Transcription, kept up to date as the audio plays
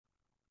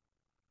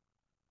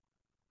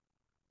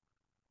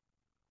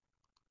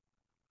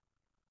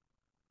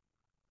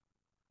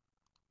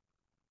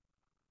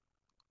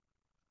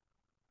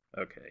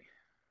Okay,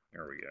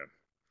 there we go.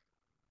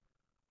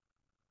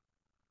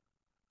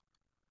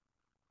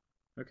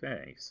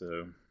 Okay, so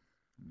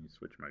let me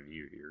switch my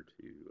view here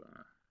to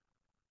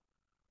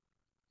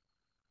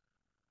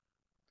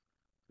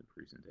the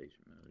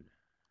presentation mode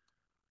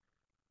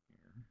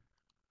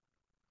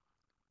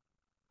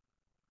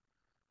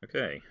here.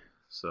 Okay,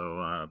 so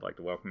I'd like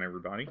to welcome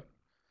everybody.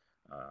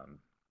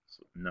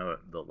 No,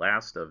 the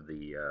last of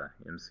the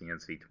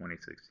MCNC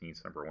 2016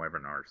 summer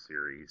webinar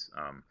series.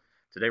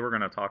 Today we're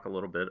going to talk a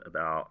little bit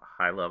about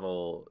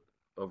high-level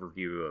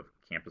overview of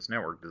campus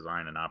network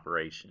design and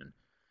operation.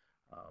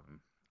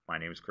 My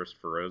name is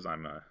Christopher Rose.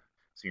 I'm a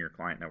senior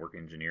client network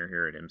engineer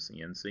here at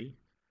MCNC.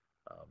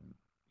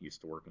 Used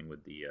to working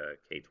with the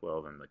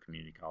K-12 and the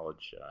community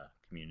college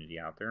community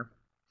out there.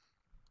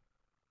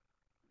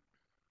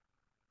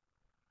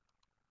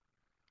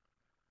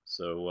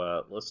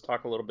 So let's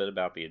talk a little bit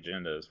about the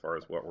agenda as far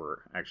as what we're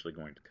actually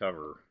going to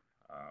cover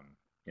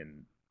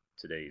in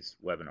today's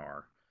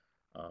webinar.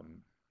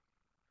 Um,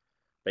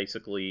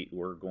 Basically,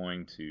 we're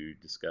going to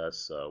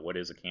discuss what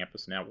is a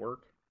campus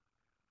network,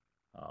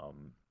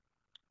 um,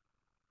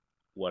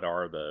 what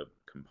are the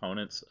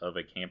components of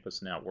a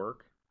campus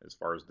network as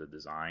far as the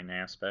design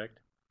aspect.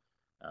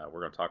 We're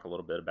going to talk a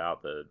little bit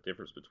about the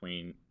difference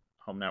between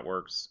home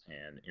networks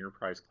and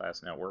enterprise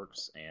class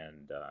networks,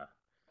 and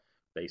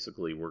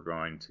basically I'm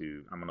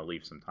going to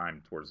leave some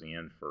time towards the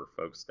end for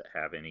folks that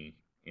have any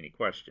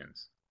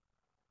questions.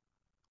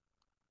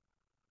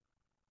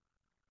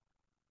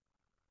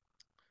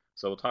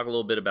 So we'll talk a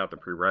little bit about the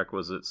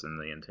prerequisites and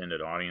the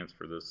intended audience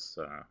for this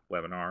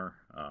webinar.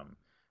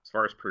 As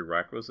far as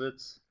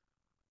prerequisites,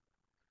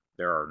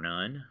 there are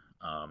none.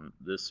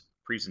 This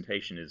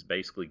presentation is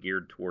basically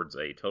geared towards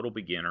a total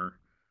beginner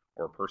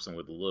or a person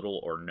with little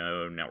or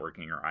no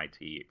networking or IT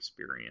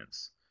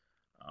experience.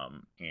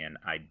 And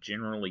I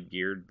generally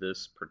geared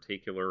this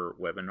particular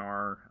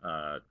webinar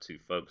to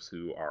folks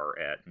who are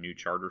at new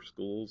charter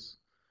schools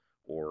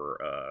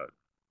or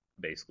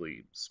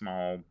basically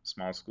small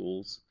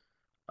schools.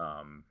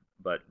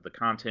 But the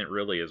content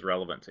really is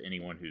relevant to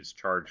anyone who's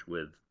charged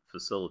with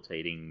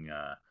facilitating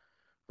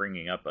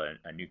bringing up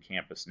a new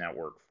campus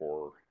network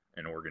for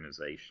an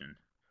organization,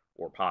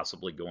 or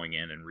possibly going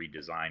in and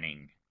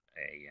redesigning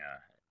a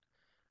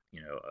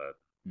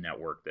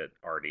network that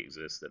already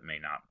exists that may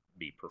not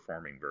be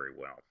performing very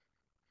well.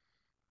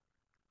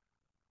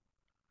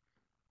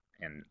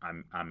 And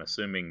I'm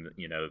assuming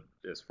that,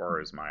 as far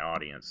as my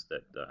audience,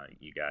 that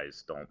you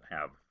guys don't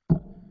have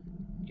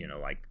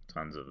like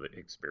tons of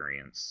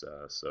experience.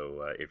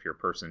 So if you're a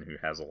person who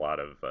has a lot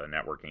of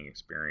networking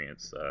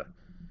experience,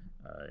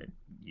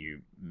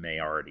 you may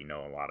already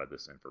know a lot of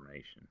this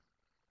information.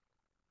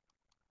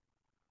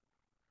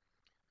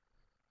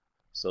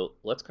 So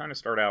let's kind of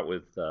start out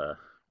with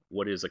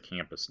what is a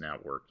campus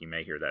network. You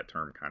may hear that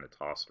term kind of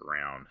tossed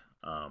around.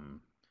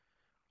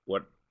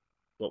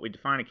 What we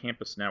define a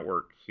campus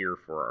network here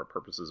for our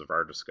purposes of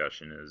our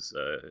discussion is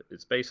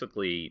it's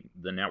basically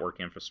the network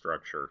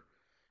infrastructure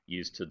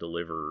used to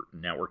deliver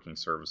networking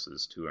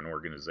services to an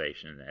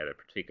organization at a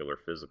particular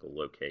physical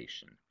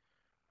location.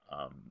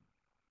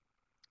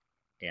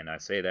 And I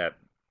say that,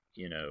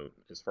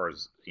 as far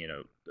as,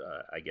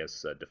 I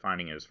guess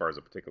defining it as far as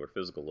a particular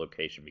physical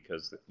location,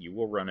 because you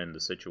will run into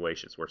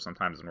situations where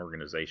sometimes an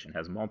organization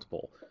has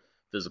multiple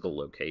physical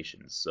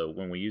locations. So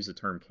when we use the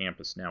term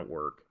campus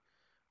network,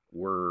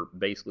 we're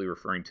basically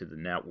referring to the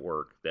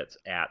network that's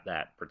at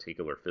that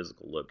particular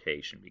physical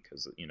location,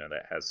 because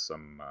that has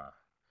some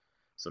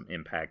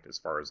impact as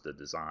far as the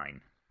design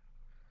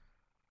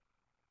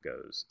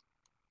goes.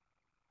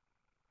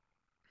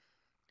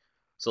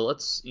 So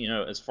let's,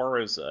 as far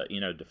as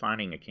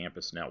defining a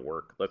campus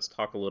network, let's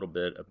talk a little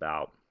bit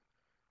about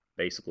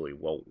basically,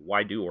 well,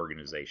 why do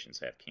organizations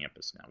have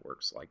campus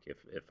networks? Like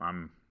if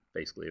I'm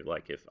basically,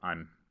 like, if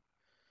I'm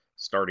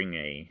starting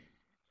a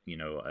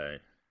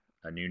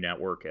new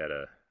network at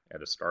a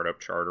startup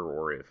charter,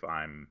 or if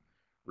I'm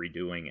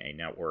redoing a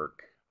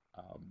network,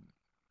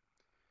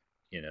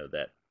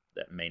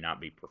 that may not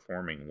be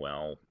performing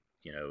well,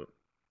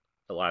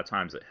 a lot of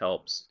times it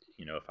helps,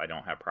 if I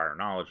don't have prior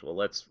knowledge. Well,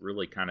 let's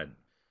really kind of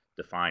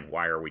define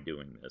why are we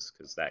doing this,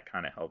 because that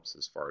kind of helps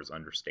as far as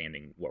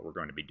understanding what we're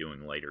going to be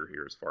doing later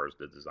here as far as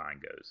the design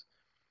goes.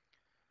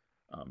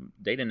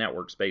 Data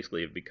networks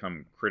basically have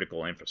become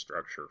critical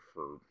infrastructure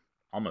for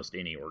almost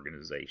any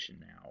organization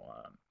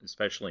now,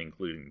 especially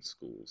including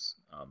schools.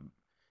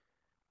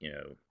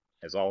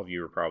 As all of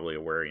you are probably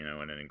aware, in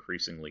an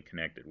increasingly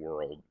connected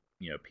world,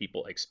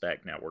 people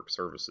expect network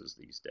services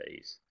these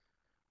days.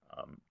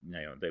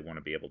 They want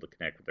to be able to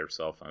connect with their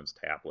cell phones,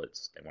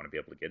 tablets. They want to be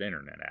able to get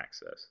internet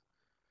access.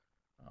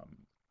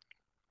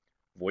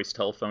 Voice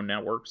telephone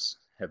networks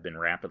have been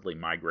rapidly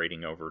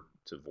migrating over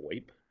to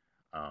VoIP,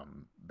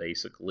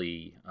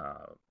 basically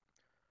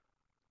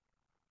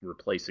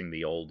replacing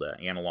the old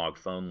analog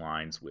phone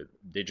lines with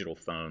digital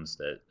phones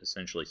that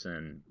essentially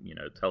send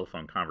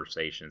telephone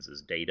conversations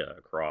as data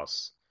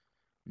across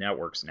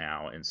networks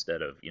now,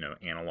 instead of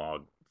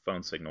analog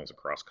phone signals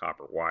across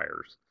copper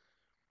wires.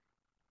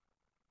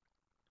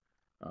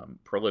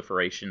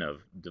 Proliferation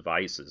of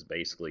devices,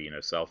 basically,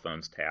 cell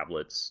phones,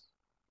 tablets,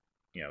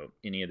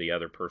 any of the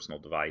other personal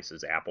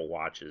devices, Apple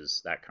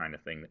Watches, that kind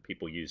of thing that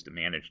people use to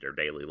manage their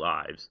daily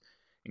lives.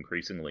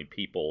 Increasingly,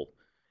 people,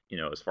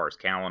 as far as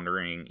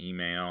calendaring,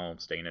 email,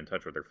 staying in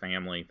touch with their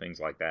family, things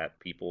like that,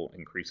 people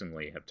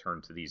increasingly have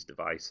turned to these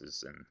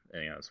devices, and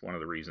it's one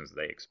of the reasons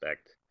they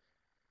expect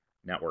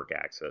network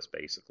access,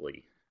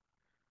 basically.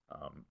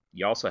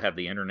 You also have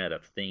the Internet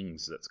of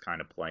Things that's kind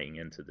of playing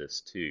into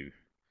this too,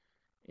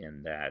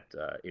 in that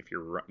if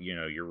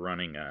you're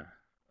running a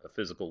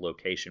physical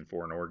location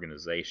for an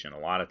organization, a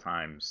lot of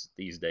times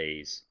these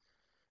days,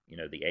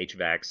 the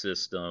HVAC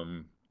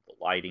system, the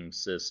lighting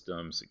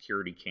system,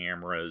 security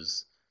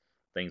cameras,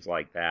 things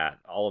like that,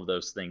 all of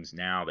those things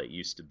now that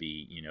used to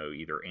be,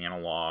 either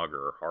analog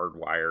or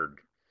hardwired,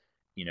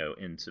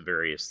 into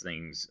various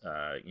things,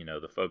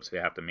 the folks who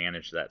have to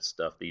manage that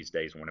stuff these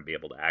days want to be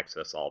able to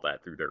access all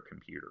that through their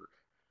computer.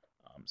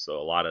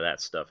 So a lot of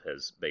that stuff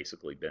has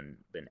basically been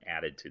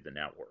added to the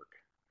network.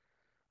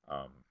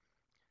 Um,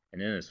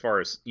 and then as far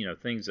as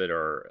things that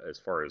are, as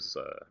far as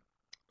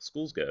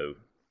schools go,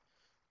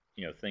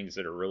 things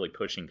that are really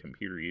pushing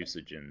computer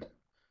usage in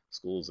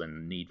schools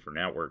and the need for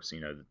networks.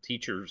 The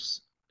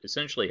teachers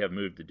essentially have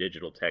moved to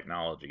digital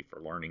technology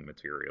for learning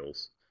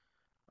materials.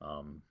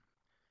 Um,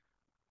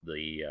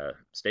 the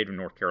state of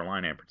North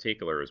Carolina, in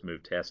particular, has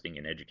moved testing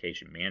and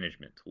education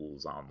management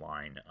tools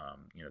online.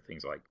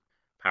 Things like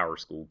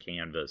PowerSchool,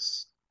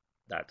 Canvas,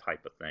 that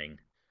type of thing.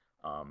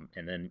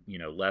 And then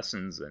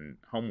lessons and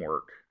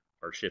homework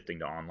are shifting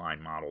to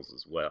online models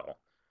as well.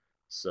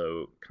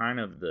 So kind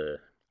of the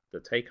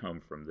take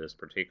home from this,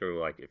 particularly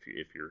like if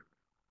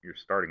you're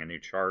starting a new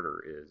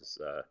charter, is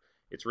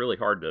it's really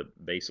hard to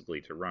basically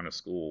to run a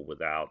school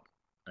without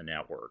a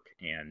network,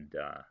 and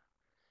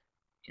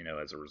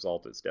as a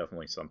result, it's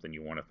definitely something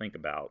you want to think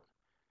about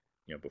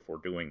before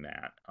doing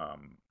that.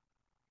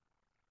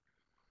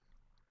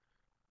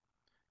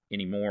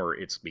 Anymore,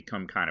 it's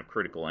become kind of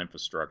critical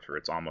infrastructure.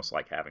 It's almost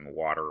like having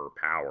water or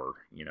power,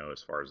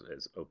 as far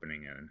as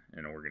opening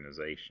an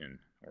organization,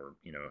 or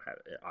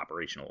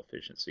operational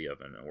efficiency of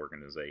an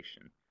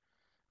organization.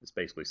 It's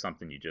basically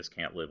something you just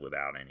can't live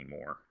without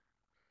anymore.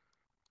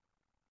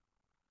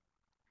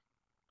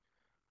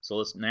 So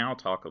let's now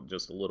talk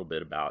just a little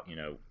bit about,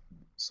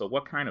 so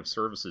what kind of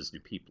services do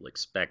people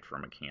expect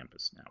from a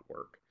campus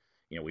network?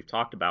 We've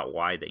talked about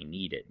why they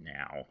need it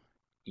now.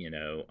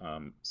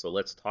 So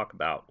let's talk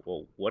about,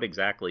 well, what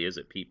exactly is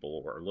it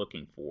people are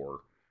looking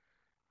for,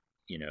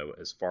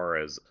 as far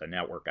as a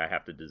network I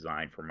have to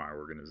design for my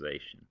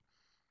organization?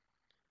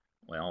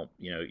 Well,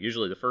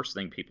 usually the first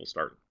thing people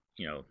start,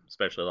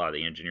 especially a lot of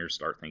the engineers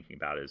start thinking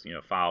about is,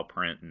 file,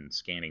 print, and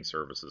scanning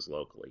services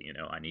locally.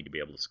 I need to be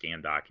able to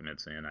scan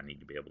documents in. I need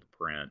to be able to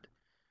print.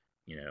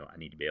 I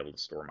need to be able to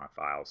store my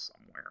files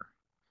somewhere.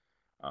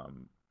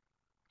 Um,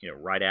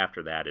 right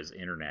after that is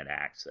internet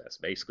access.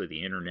 Basically,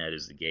 the internet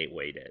is the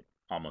gateway to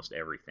almost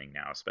everything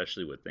now,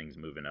 especially with things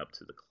moving up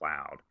to the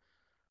cloud.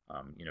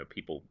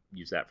 People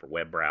use that for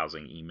web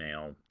browsing,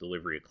 email,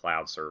 delivery of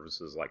cloud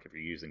services, like if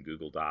you're using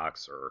Google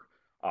Docs or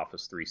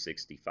Office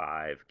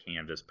 365,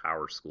 Canvas,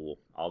 PowerSchool,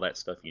 all that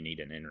stuff you need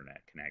an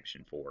internet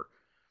connection for.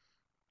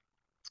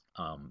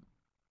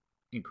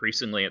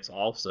 Increasingly, it's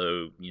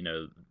also,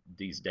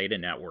 these data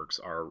networks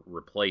are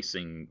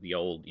replacing the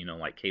old,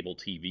 like cable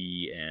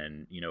TV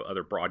and,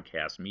 other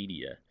broadcast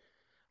media.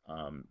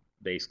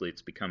 Basically,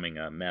 it's becoming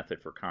a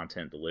method for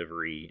content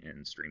delivery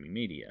and streaming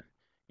media.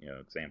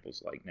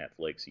 Examples like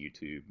Netflix,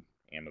 YouTube,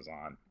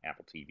 Amazon,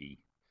 Apple TV.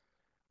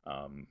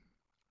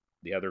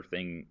 The other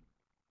thing,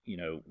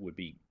 would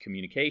be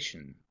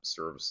communication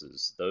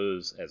services.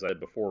 Those, as I said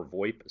before,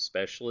 VoIP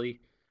especially,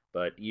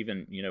 but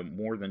even,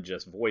 more than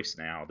just voice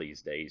now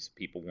these days,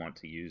 people want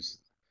to use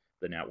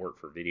the network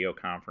for video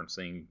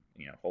conferencing,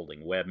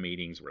 holding web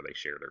meetings where they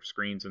share their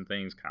screens and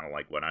things, kind of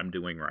like what I'm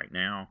doing right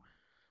now.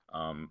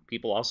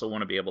 People also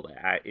want to be able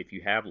to, if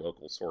you have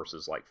local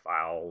sources like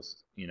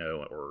files,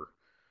 or,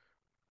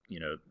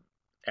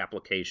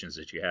 applications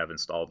that you have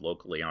installed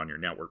locally on your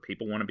network,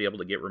 people want to be able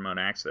to get remote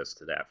access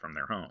to that from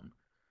their home.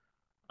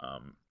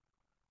 Um,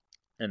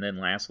 and then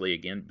lastly,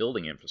 again,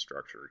 building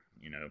infrastructure.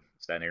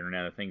 It's that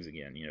Internet of Things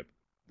again.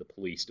 The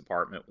police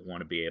department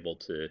want to be able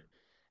to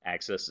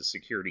access the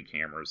security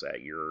cameras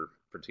at your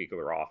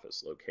particular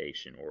office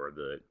location, or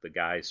the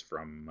guys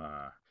from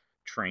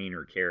train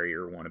or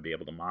carrier want to be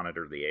able to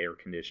monitor the air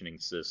conditioning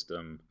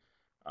system.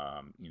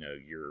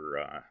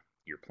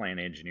 Your plant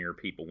engineer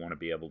people want to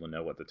be able to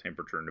know what the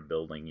temperature in the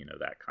building,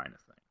 that kind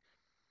of thing.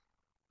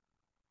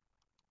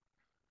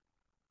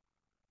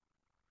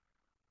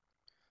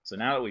 So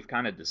now that we've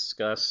kind of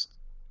discussed,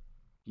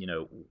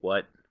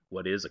 what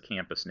is a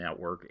campus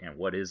network and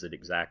what is it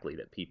exactly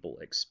that people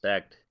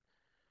expect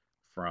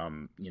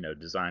from,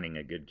 designing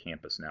a good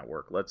campus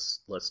network,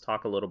 let's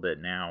talk a little bit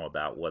now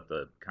about what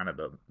the kind of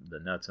the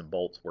nuts and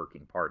bolts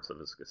working parts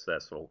of a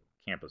successful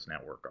campus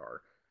network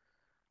are.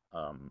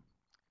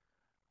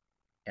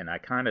 And I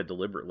kind of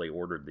deliberately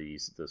ordered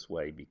these this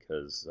way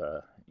because,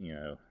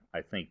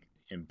 I think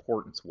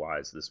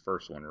importance-wise, this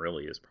first one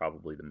really is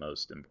probably the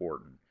most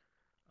important.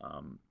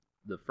 Um,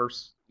 the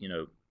first,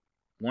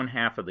 one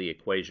half of the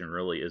equation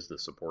really is the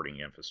supporting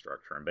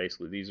infrastructure. And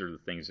basically, these are the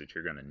things that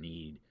you're going to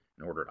need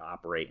in order to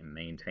operate and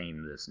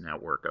maintain this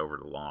network over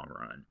the long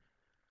run.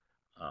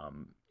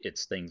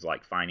 It's things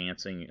like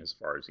financing, as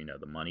far as,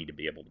 the money to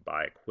be able to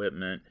buy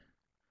equipment.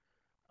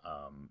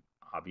 Um,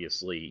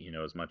 Obviously,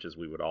 as much as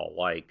we would all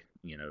like,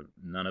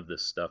 none of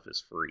this stuff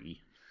is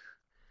free.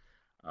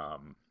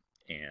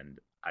 And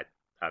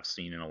I've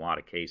seen in a lot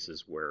of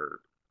cases where,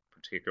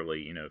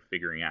 particularly,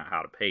 figuring out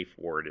how to pay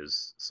for it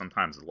is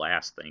sometimes the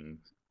last thing,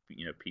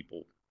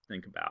 people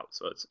think about.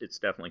 So it's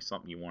definitely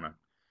something you want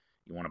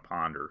to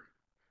ponder.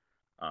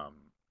 Um,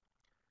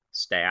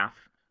 Staff,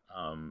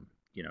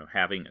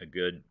 having a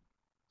good,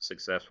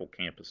 successful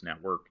campus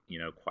network,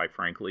 quite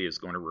frankly, is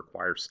going to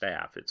require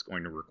staff. It's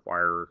going to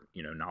require,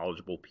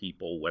 knowledgeable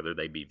people, whether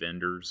they be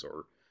vendors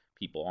or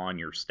people on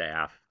your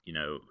staff,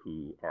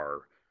 who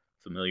are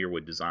familiar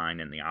with design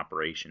and the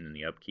operation and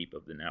the upkeep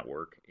of the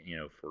network,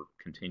 for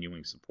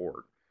continuing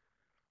support.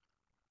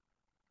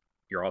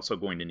 You're also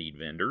going to need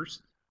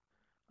vendors.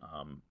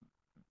 Um,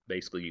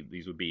 Basically,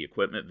 these would be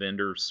equipment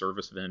vendors,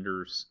 service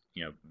vendors,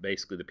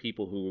 basically the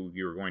people who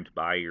you're going to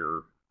buy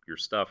your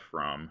stuff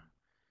from,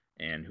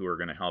 and who are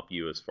going to help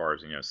you as far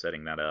as,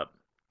 setting that up,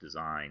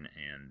 design,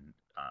 and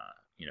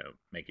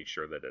making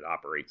sure that it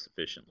operates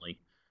efficiently.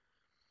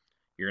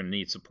 You're going to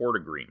need support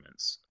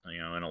agreements.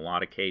 In a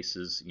lot of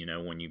cases,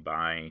 when you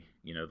buy,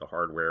 the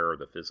hardware or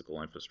the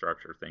physical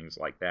infrastructure, things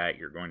like that,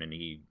 you're going to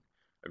need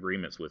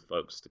agreements with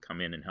folks to come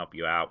in and help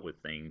you out with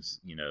things,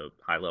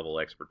 high level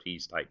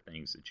expertise type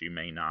things that you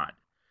may not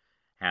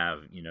have,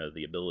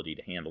 the ability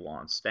to handle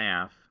on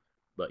staff,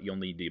 but you'll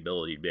need the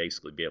ability to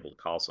basically be able to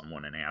call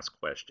someone and ask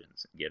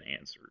questions and get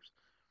answers.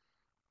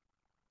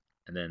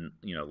 And then,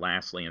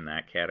 lastly in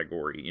that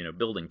category,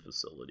 building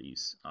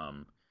facilities.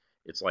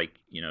 It's like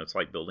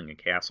building a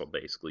castle.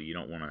 Basically, you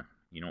don't want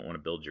to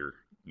build your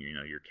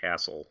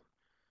castle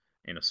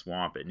in a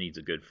swamp. It needs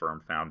a good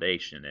firm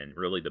foundation, and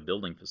really the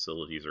building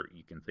facilities are,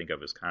 you can think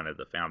of as kind of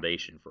the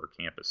foundation for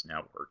a campus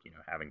network.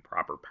 Having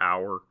proper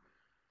power,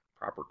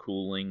 proper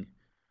cooling,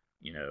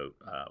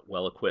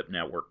 well-equipped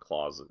network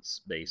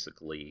closets,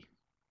 basically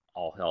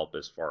all help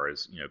as far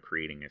as,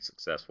 creating a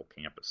successful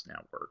campus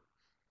network.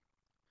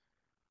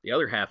 The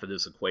other half of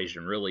this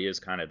equation really is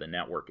kind of the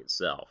network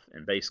itself,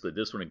 and basically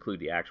this would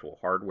include the actual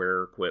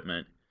hardware,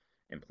 equipment,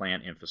 and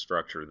plant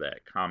infrastructure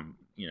that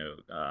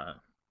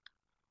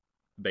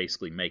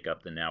basically make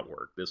up the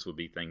network. This would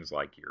be things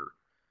like your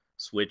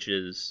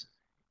switches,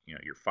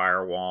 your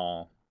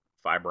firewall,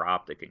 fiber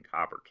optic and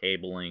copper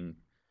cabling,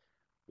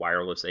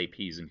 wireless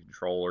APs and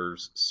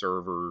controllers,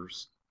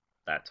 servers,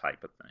 that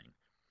type of thing.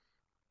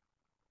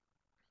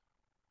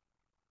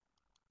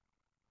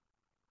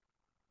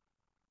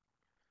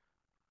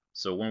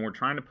 So when we're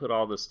trying to put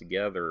all this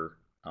together,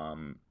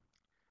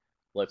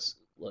 let's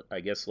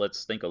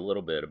think a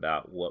little bit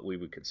about what we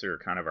would consider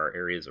kind of our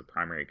areas of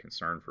primary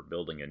concern for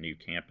building a new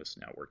campus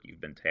network. You've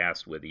been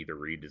tasked with either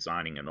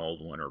redesigning an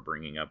old one or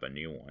bringing up a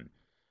new one.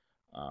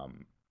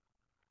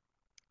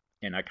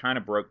 And I kind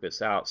of broke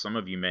this out. Some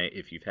of you may,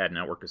 if you've had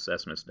network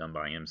assessments done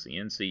by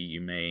MCNC, you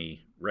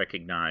may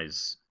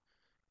recognize,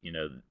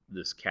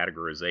 this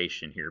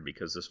categorization here,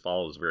 because this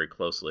follows very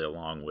closely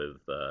along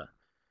with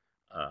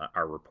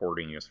our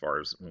reporting as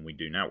far as when we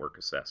do network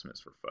assessments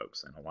for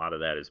folks. And a lot of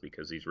that is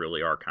because these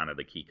really are kind of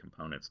the key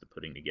components to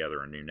putting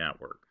together a new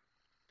network.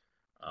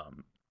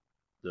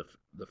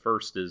 The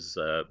first is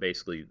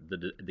basically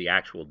the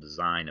actual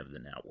design of the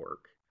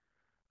network.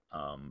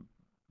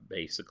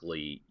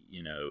 Basically,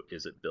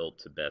 is it built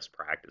to best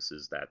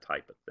practices, that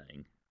type of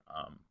thing.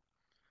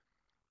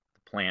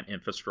 The plant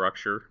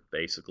infrastructure,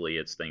 basically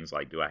it's things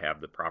like, do I have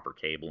the proper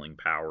cabling,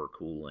 power,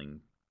 cooling,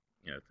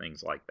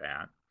 things like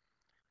that.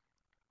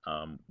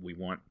 We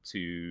want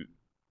to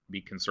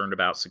be concerned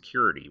about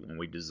security. When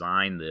we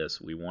design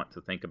this, we want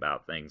to think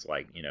about things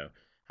like,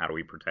 how do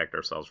we protect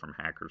ourselves from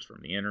hackers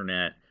from the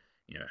internet?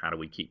 How do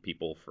we keep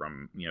people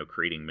from,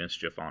 creating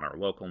mischief on our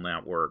local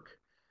network?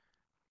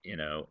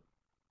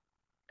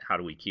 How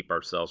do we keep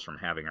ourselves from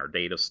having our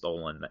data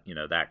stolen?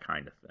 That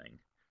kind of thing.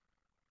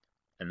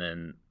 And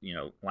then,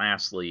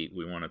 lastly,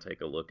 we want to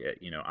take a look at,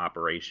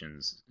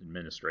 operations,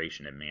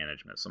 administration, and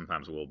management.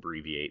 Sometimes we'll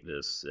abbreviate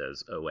this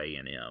as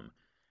OA&M.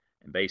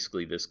 And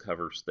basically this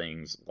covers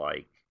things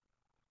like,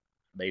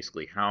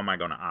 basically, how am I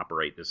going to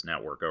operate this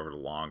network over the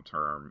long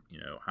term?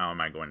 How am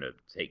I going to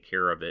take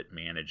care of it,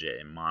 manage it,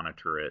 and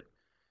monitor it,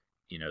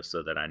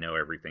 so that I know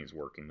everything's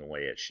working the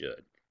way it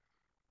should.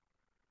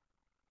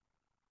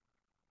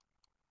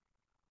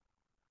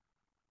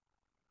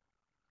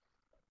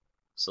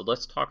 So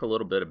let's talk a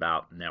little bit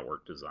about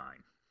network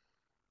design.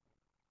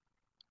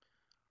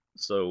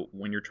 So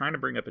when you're trying to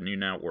bring up a new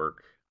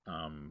network,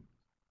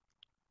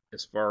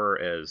 as far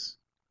as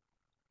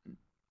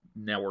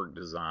network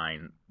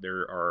design, there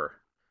are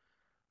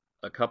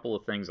a couple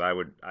of things I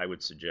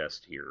would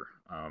suggest here.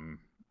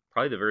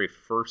 Probably the very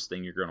first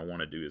thing you're going to want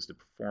to do is to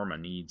perform a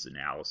needs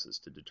analysis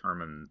to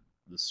determine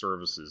the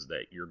services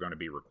that you're going to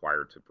be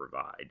required to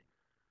provide.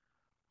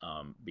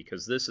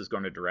 Because this is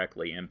going to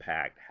directly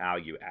impact how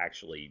you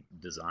actually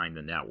design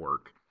the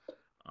network.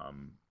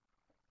 Um,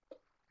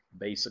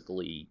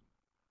 Basically,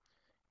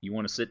 you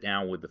want to sit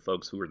down with the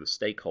folks who are the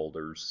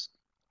stakeholders,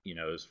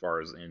 as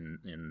far as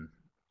in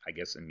I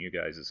guess in you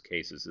guys'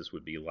 cases, this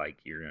would be like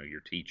your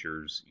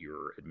teachers,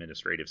 your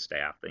administrative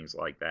staff, things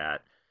like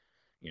that,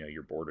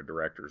 your board of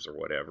directors or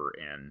whatever,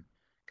 and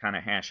kind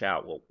of hash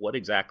out, well, what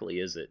exactly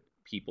is it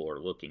people are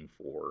looking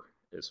for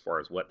as far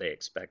as what they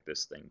expect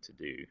this thing to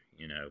do,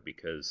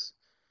 because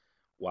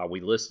while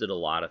we listed a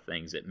lot of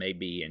things, it may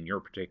be in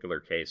your particular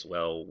case,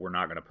 well, we're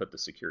not going to put the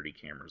security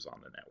cameras on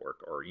the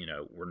network, or,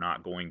 we're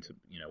not going to,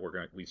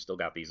 we've still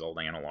got these old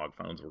analog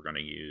phones we're going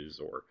to use,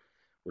 or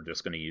we're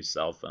just going to use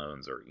cell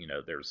phones, or,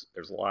 there's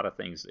a lot of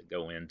things that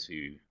go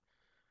into,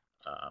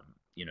 um,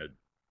 you know,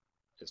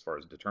 as far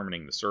as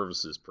determining the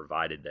services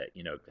provided that,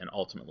 can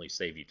ultimately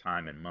save you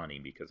time and money,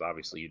 because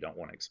obviously you don't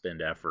want to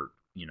expend effort,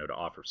 to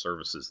offer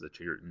services that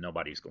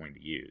nobody's going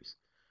to use.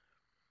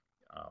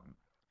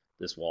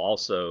 This will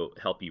also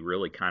help you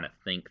really kind of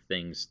think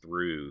things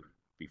through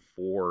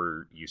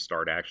before you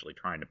start actually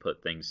trying to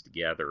put things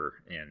together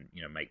and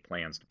make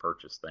plans to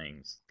purchase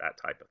things, that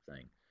type of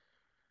thing.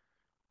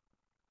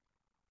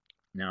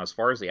 Now, as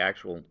far as the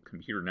actual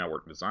computer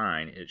network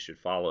design, it should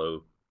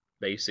follow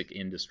basic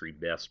industry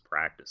best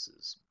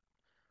practices.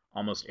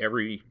 Almost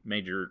every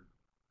major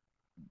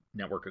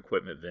network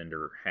equipment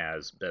vendor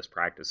has best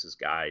practices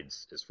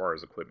guides as far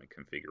as equipment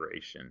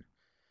configuration.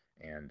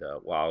 And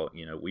while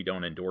we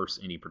don't endorse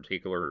any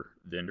particular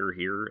vendor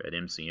here at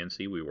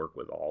MCNC, we work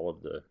with all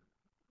of the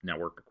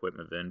network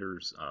equipment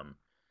vendors.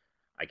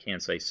 I can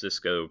say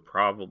Cisco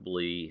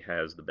probably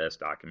has the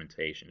best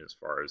documentation as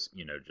far as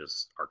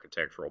just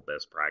architectural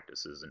best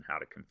practices and how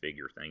to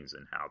configure things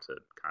and how to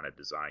kind of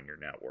design your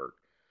network.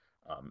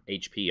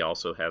 HP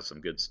also has some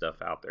good stuff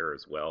out there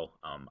as well.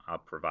 I'll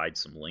provide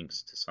some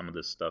links to some of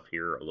this stuff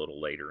here a little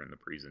later in the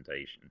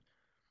presentation.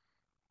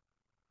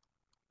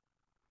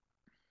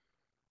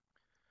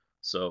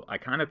 So I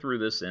kind of threw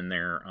this in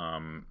there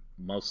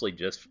mostly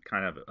just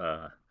kind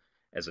of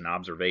as an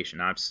observation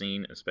I've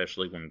seen,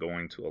 especially when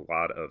going to a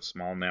lot of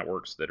small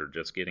networks that are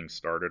just getting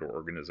started, or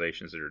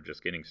organizations that are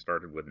just getting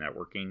started with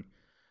networking.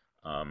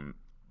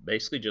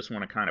 Basically just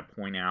want to kind of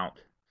point out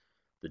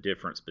the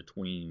difference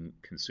between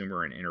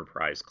consumer and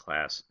enterprise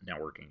class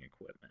networking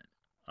equipment.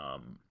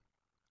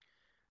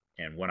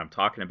 And what I'm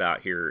talking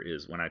about here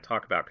is, when I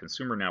talk about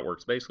consumer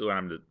networks, basically what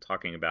I'm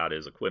talking about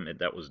is equipment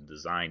that was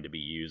designed to be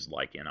used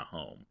like in a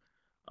home.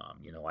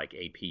 Like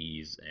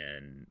APs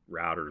and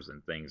routers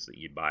and things that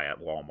you'd buy at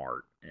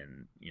Walmart,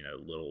 and,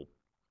 little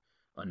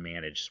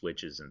unmanaged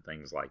switches and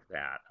things like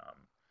that.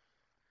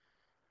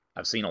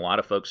 I've seen a lot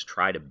of folks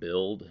try to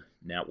build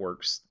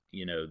networks,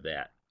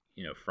 that,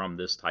 from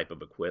this type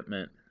of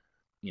equipment,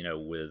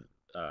 with,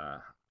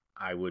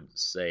 I would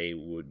say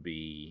would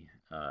be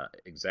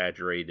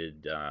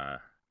exaggerated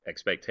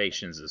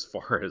expectations as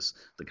far as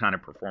the kind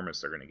of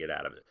performance they're going to get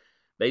out of it.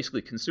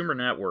 Basically, consumer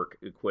network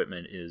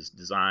equipment is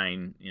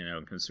designed,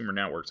 consumer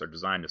networks are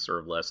designed to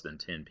serve less than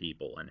 10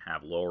 people and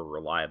have lower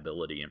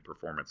reliability and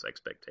performance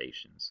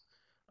expectations.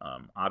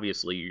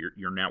 Obviously,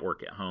 your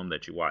network at home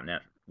that you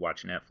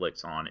watch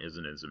Netflix on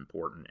isn't as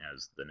important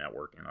as the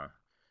network in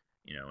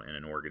in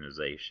an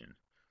organization.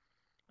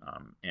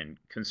 And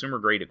consumer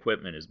grade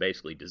equipment is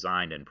basically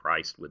designed and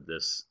priced with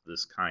this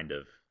kind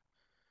of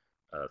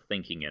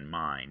thinking in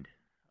mind.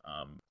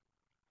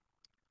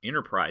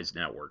 Enterprise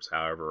networks,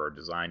 however, are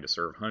designed to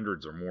serve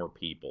hundreds or more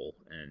people,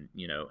 and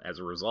as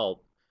a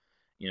result,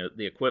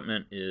 the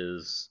equipment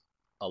is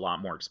a lot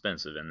more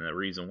expensive, and the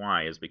reason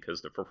why is because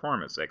the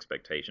performance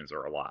expectations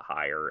are a lot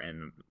higher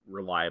and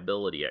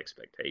reliability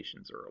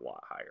expectations are a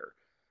lot higher.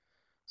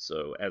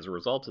 So as a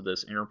result of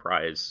this,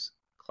 enterprise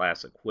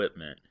class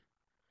equipment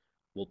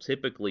will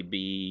typically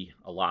be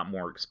a lot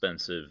more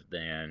expensive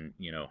than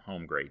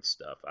home grade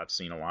stuff. I've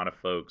seen a lot of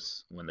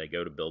folks, when they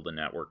go to build a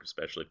network,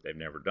 especially if they've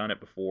never done it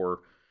before,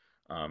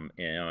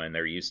 and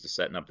they're used to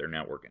setting up their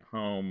network at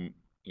home,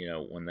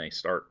 when they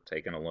start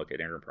taking a look at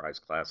enterprise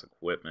class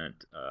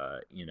equipment,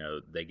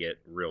 they get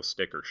real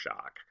sticker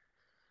shock.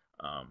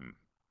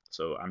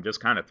 So I'm just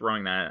kind of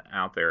throwing that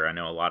out there. I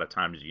know a lot of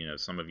times,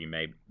 some of you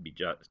may be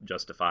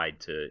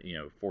justified to,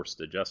 forced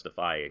to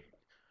justify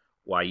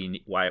why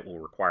it will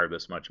require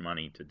this much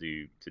money to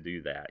do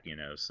that.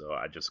 So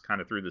I just kind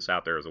of threw this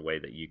out there as a way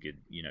that you could,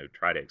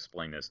 try to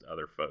explain this to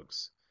other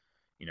folks,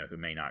 who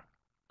may not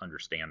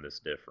understand this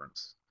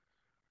difference.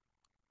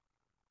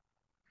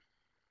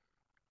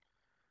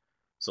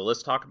 So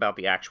let's talk about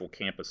the actual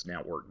campus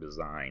network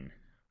design.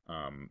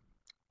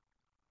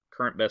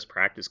 Current best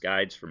practice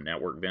guides from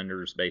network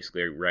vendors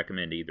basically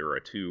recommend either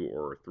a 2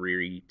 or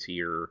 3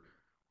 tier,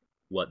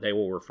 what they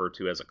will refer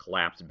to as a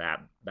collapsed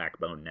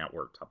backbone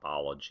network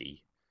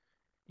topology.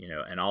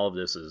 And all of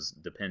this is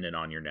dependent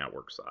on your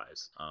network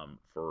size.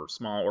 For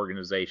small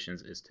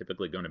organizations, it's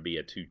typically going to be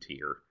a 2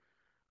 tier,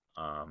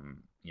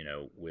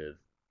 with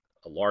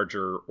a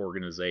larger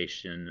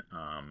organization,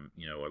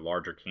 a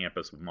larger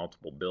campus with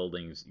multiple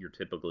buildings, you're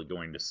typically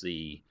going to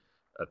see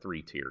a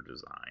three-tier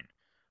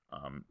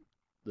design.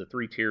 The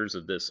three tiers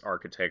of this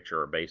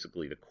architecture are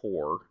basically the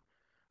core,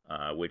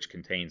 which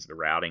contains the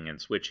routing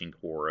and switching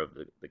core of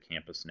the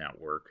campus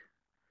network.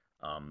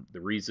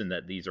 The reason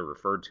that these are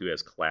referred to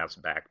as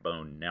collapsed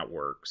backbone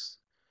networks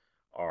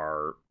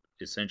are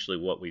essentially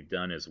what we've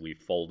done is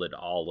we've folded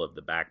all of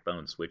the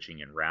backbone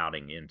switching and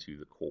routing into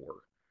the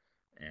core.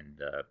 And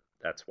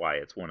that's why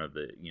it's one of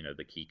the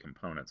the key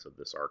components of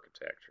this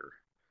architecture.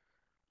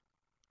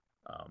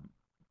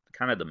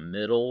 Kind of the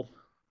middle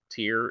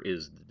tier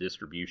is the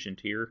distribution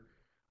tier.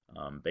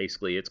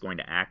 Basically, it's going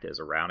to act as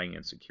a routing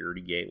and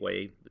security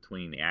gateway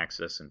between the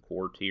access and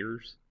core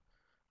tiers.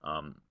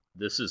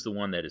 This is the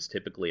one that is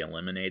typically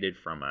eliminated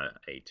from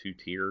a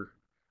two-tier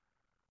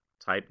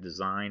type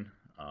design.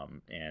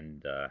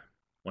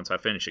 Once I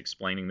finish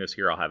explaining this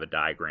here, I'll have a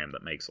diagram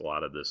that makes a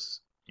lot of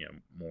this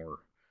more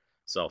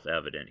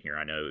self-evident here.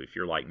 I know if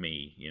you're like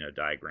me,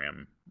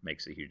 diagram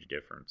makes a huge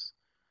difference.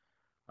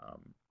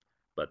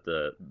 But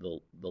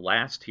the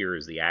last tier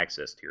is the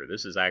access tier.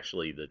 This is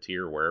actually the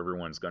tier where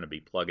everyone's going to be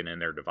plugging in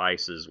their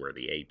devices, where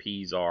the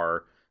APs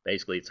are.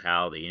 Basically, it's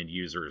how the end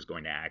user is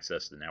going to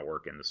access the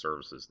network and the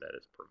services that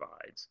it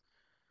provides.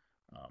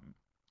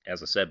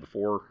 As I said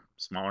before,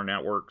 smaller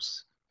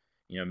networks,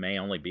 may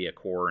only be a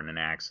core and an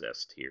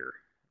access tier.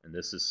 And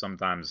this is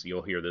sometimes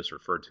you'll hear this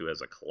referred to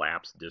as a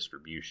collapsed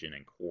distribution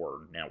and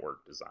core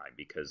network design,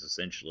 because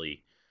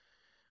essentially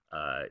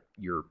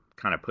you're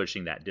kind of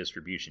pushing that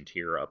distribution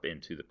tier up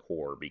into the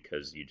core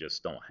because you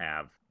just don't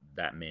have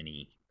that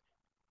many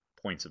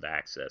points of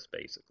access,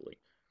 basically.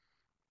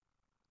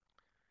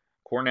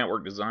 Core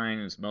network design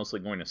is mostly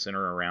going to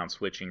center around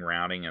switching,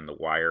 routing, and the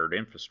wired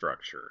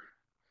infrastructure.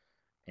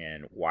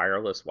 And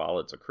wireless, while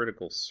it's a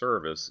critical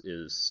service,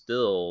 is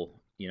still,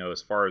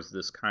 as far as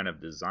this kind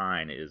of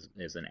design,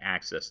 is an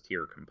access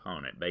tier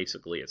component.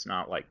 Basically, it's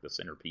not like the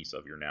centerpiece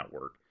of your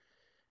network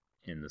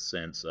in the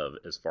sense of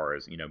as far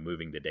as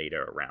moving the data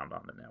around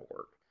on the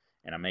network.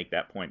 And I make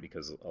that point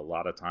because a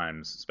lot of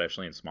times,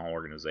 especially in small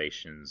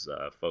organizations,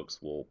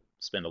 folks will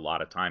spend a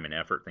lot of time and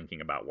effort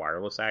thinking about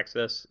wireless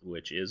access,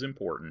 which is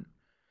important.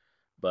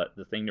 But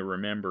the thing to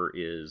remember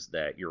is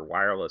that your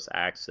wireless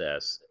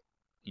access,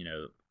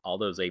 all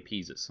those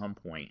APs at some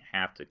point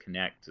have to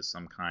connect to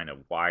some kind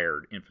of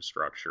wired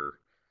infrastructure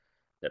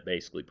that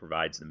basically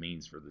provides the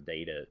means for the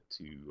data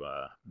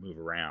to move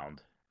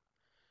around,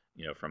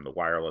 from the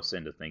wireless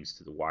end of things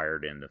to the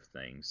wired end of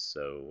things.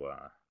 So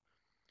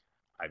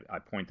I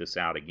point this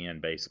out again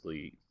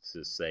basically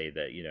to say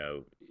that,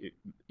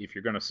 if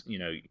you're going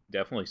to,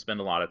 definitely spend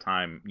a lot of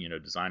time,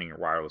 designing your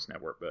wireless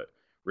network, but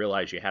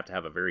realize you have to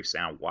have a very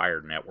sound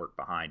wired network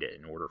behind it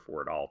in order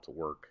for it all to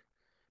work,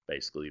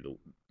 basically, to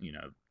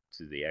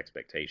the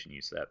expectation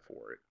you set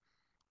for it.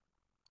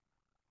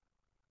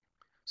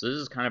 So this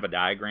is kind of a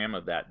diagram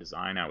of that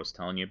design I was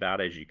telling you about.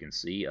 As you can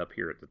see up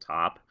here at the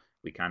top,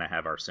 we kind of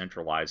have our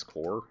centralized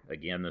core.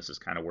 Again, this is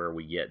kind of where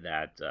we get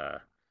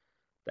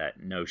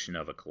that notion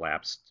of a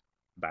collapsed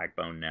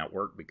backbone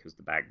network, because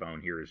the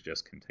backbone here is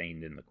just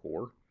contained in the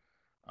core.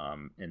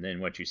 And then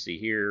what you see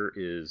here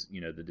is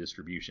the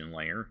distribution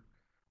layer.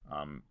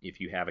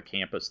 If you have a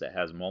campus that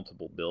has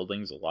multiple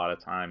buildings, a lot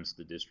of times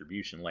the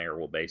distribution layer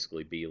will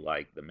basically be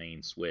like the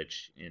main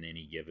switch in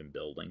any given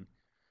building.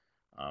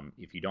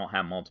 If you don't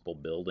have multiple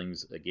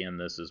buildings, again,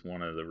 this is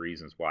one of the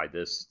reasons why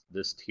this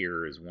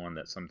tier is one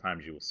that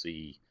sometimes you'll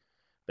see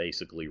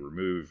basically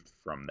removed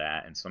from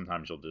that, and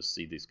sometimes you'll just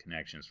see these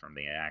connections from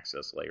the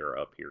access layer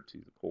up here to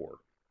the core.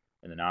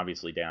 And then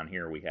obviously down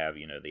here we have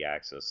the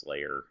access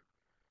layer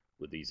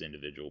with these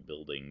individual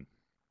building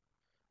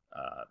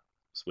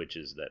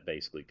switches that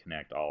basically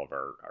connect all of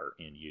our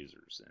end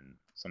users. And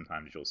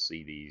sometimes you'll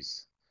see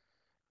these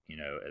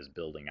as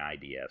building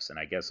IDFs. And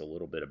I guess a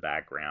little bit of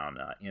background,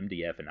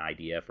 MDF and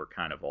IDF are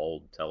kind of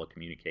old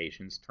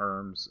telecommunications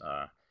terms.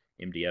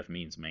 MDF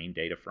means main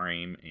data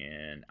frame,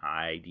 and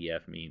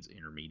IDF means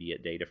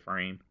intermediate data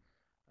frame.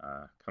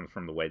 Comes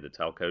from the way the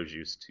telcos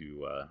used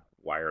to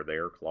wire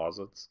their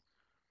closets.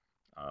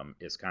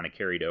 It's kind of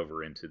carried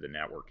over into the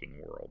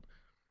networking world.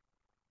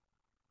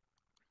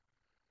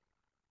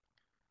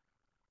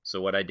 So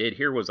what I did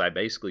here was I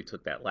basically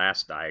took that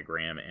last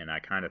diagram and I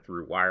kind of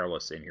threw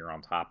wireless in here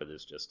on top of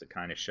this, just to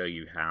kind of show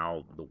you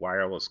how the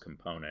wireless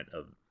component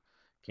of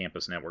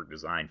campus network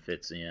design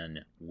fits in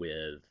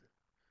with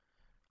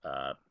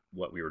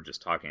what we were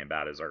just talking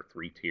about as our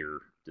three-tier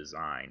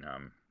design.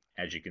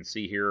 As you can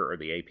see here,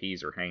 the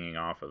APs are hanging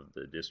off of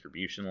the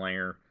distribution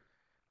layer,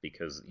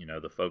 because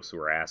the folks who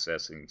are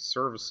accessing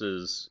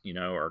services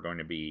are going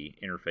to be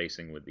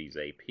interfacing with these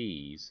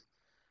APs.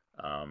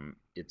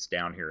 It's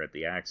down here at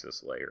the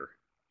access layer.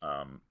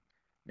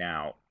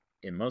 Now,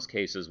 in most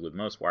cases, with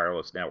most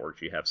wireless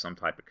networks, you have some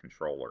type of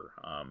controller.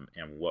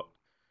 And what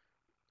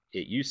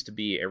it used to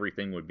be,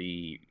 everything would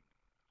be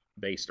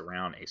based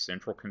around a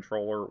central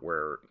controller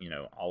where,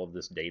 all of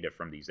this data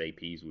from these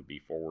APs would be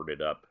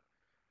forwarded up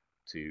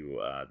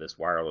to this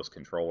wireless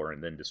controller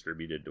and then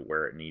distributed to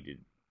where it needed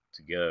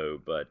to go.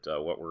 But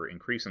what we're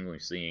increasingly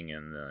seeing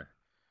in the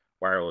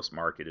wireless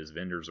market is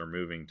vendors are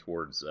moving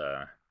towards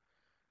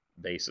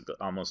basically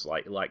almost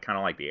like kind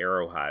of like the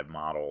Arrowhive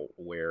model,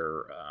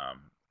 where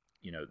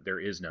there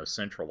is no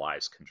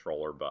centralized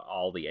controller, but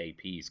all the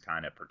APs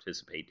kind of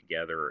participate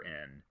together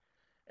and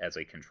as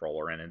a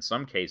controller. And in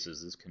some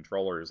cases, this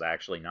controller is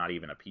actually not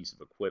even a piece of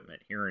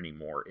equipment here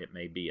anymore. It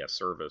may be a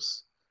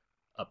service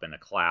up in a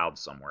cloud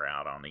somewhere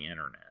out on the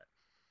internet.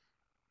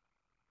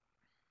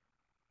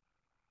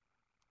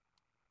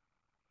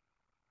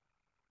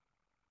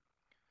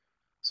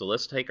 So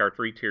let's take our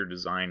three-tier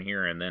design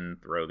here and then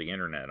throw the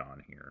internet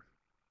on here.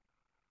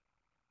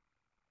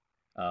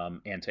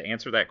 And to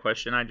answer that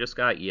question I just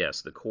got,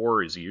 yes, the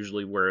core is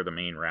usually where the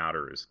main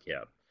router is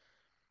kept.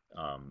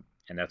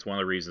 And that's one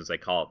of the reasons they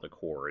call it the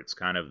core. It's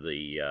kind of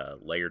the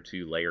layer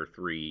 2, layer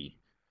 3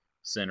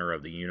 center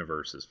of the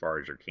universe as far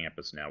as your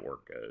campus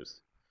network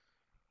goes.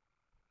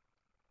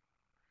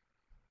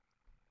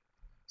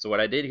 So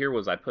what I did here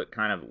was I put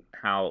kind of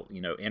how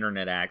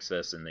internet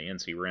access and the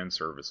NC-REN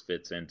service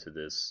fits into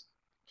this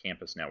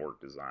campus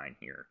network design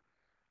here.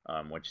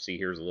 What you see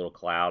here is a little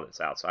cloud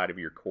that's outside of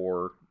your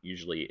core.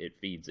 Usually it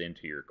feeds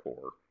into your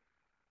core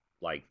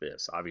like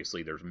this.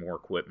 Obviously there's more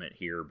equipment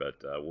here, but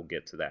we'll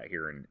get to that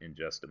here in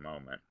just a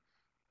moment.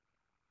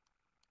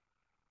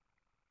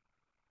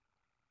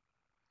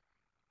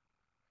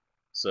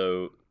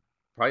 So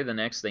probably the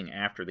next thing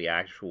after the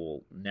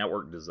actual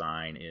network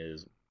design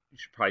is you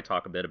should probably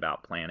talk a bit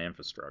about plant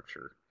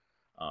infrastructure.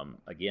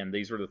 Again,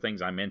 these are the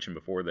things I mentioned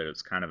before, that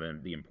it's kind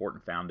of the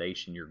important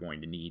foundation you're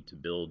going to need to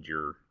build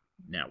your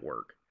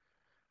network.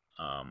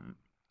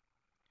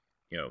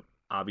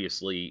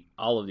 Obviously,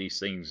 all of these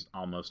things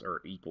almost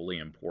are equally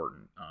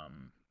important.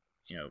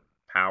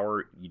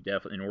 Power, you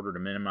definitely, in order to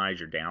minimize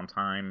your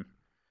downtime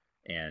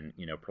and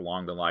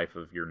prolong the life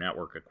of your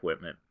network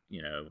equipment,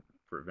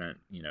 prevent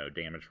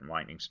damage from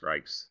lightning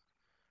strikes,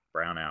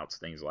 brownouts,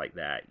 things like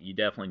that, you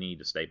definitely need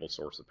a stable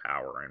source of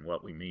power. And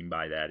what we mean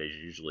by that is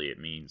usually it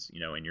means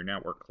in your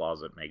network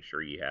closet, make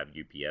sure you have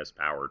UPS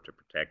power to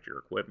protect your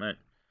equipment.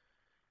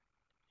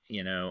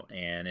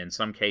 And in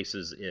some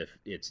cases, if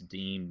it's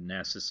deemed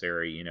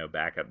necessary,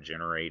 backup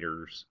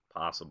generators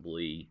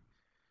possibly,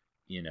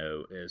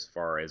 as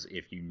far as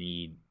if you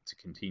need to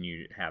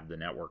continue to have the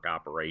network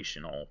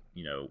operational,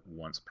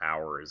 once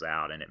power is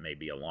out, and it may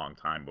be a long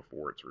time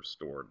before it's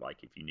restored,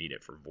 like if you need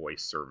it for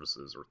voice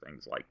services or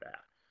things like that.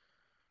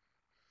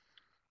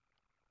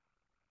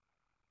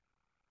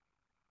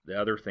 The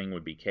other thing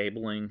would be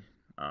cabling.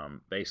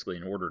 Basically,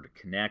 in order to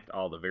connect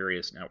all the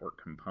various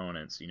network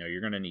components,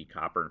 you're going to need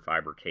copper and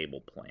fiber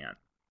cable plant,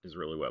 is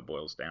really what it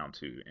boils down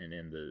to. And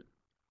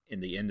in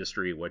the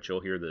industry, what you'll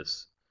hear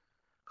this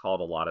called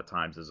a lot of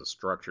times is a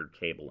structured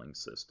cabling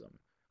system.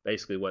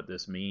 Basically, what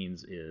this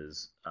means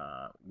is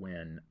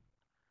when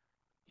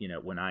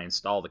I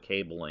install the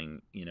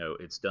cabling,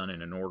 it's done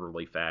in an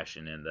orderly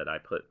fashion, in that I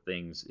put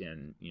things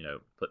in,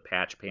 put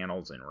patch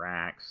panels in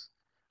racks.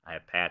 I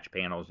have patch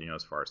panels,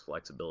 as far as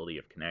flexibility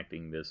of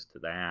connecting this to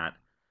that.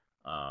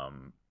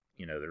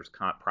 There's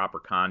proper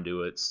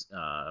conduits,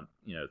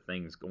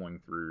 things going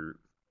through,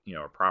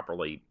 are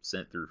properly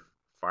sent through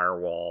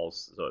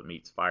firewalls, so it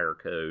meets fire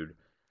code,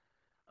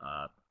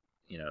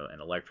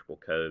 and electrical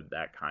code,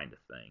 that kind of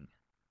thing.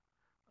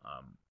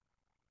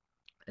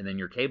 And then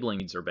your cabling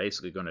needs are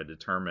basically going to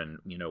determine,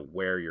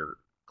 where your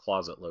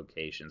closet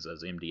locations,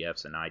 those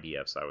MDFs and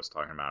IDFs I was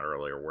talking about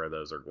earlier, where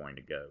those are going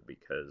to go,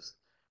 because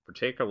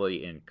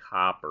particularly in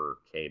copper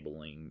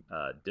cabling,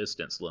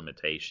 distance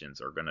limitations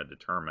are going to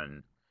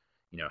determine,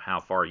 how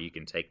far you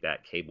can take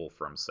that cable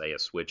from, say, a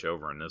switch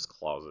over in this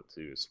closet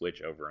to a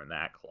switch over in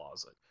that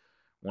closet.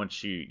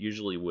 Once you,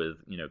 usually with,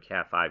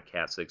 Cat 5,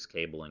 Cat 6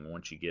 cabling,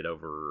 once you get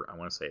over, I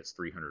want to say it's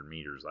 300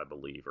 meters, I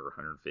believe, or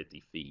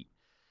 150 feet,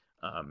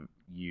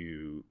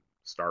 you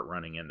start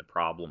running into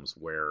problems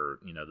where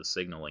the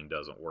signaling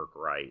doesn't work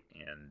right,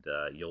 and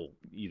you'll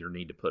either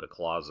need to put a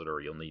closet,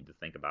 or you'll need to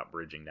think about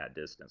bridging that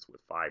distance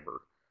with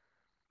fiber.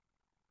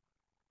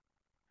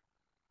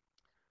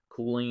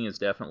 Cooling is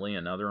definitely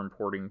another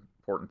important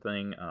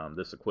thing.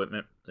 This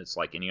equipment, it's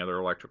like any other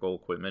electrical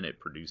equipment, it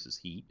produces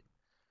heat.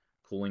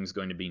 Cooling is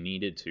going to be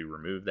needed to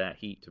remove that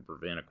heat to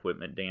prevent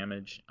equipment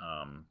damage.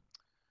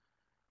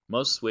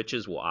 Most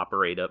switches will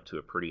operate up to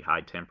a pretty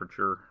high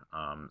temperature,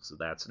 so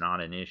that's not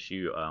an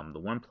issue. The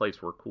one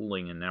place where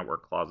cooling in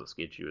network closets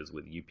get you is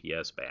with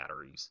UPS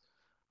batteries.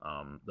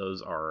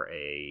 Those are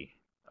a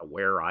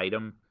wear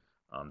item.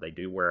 They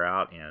do wear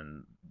out,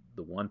 and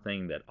the one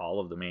thing that all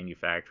of the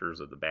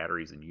manufacturers of the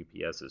batteries and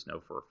UPSs know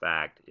for a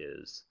fact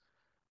is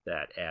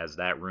that as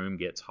that room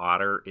gets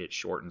hotter, it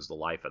shortens the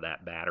life of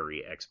that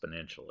battery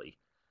exponentially.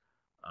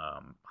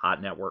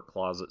 Hot network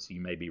closets,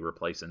 you may be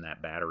replacing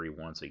that battery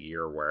once a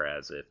year,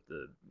 whereas if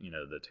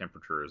the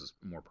temperature is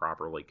more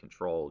properly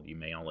controlled, you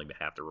may only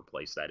have to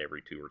replace that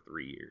every 2 or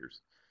 3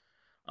 years.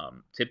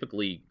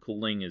 Typically,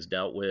 cooling is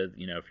dealt with,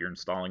 if you're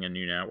installing a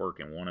new network,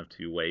 in one of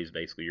two ways.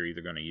 Basically, you're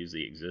either going to use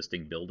the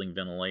existing building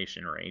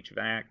ventilation or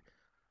HVAC.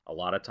 A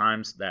lot of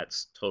times,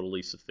 that's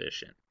totally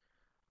sufficient.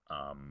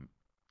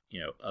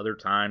 Other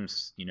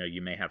times,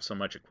 you may have so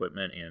much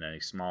equipment in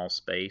a small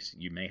space,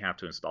 you may have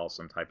to install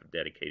some type of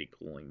dedicated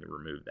cooling to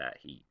remove that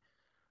heat.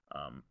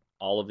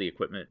 All of the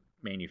equipment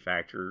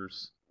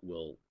manufacturers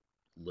will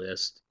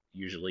list,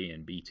 usually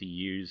in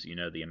BTUs,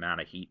 the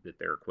amount of heat that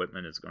their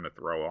equipment is going to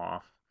throw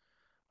off.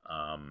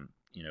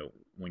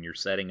 When you're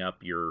setting up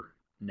your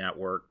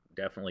network,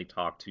 definitely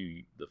talk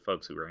to the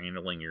folks who are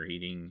handling your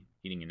heating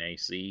and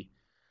AC.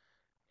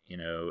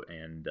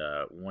 And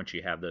once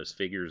you have those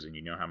figures and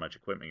you know how much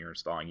equipment you're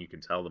installing, you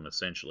can tell them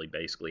essentially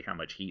basically how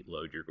much heat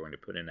load you're going to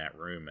put in that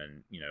room,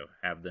 and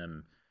have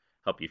them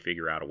help you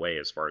figure out a way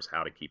as far as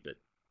how to keep it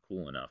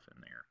cool enough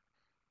in there.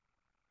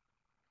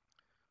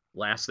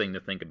 Last thing to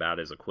think about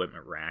is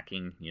equipment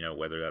racking,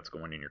 whether that's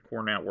going in your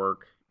core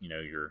network,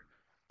 your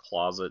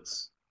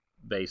closets,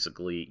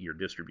 basically your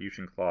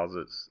distribution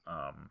closets.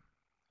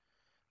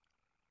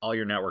 All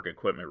your network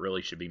equipment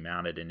really should be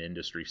mounted in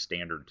industry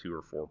standard 2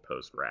 or 4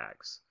 post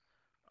racks.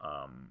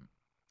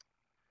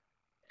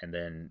 And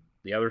then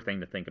the other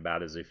thing to think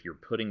about is if you're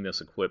putting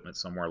this equipment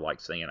somewhere like,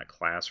 say, in a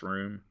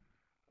classroom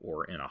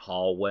or in a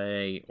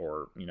hallway,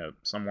 or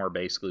somewhere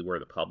basically where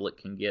the public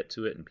can get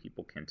to it and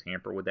people can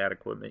tamper with that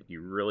equipment,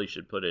 you really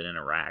should put it in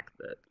a rack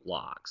that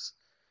locks.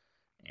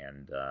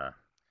 And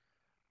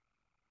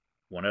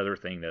one other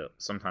thing that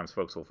sometimes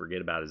folks will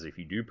forget about is if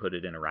you do put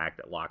it in a rack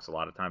that locks, a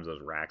lot of times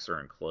those racks are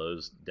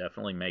enclosed.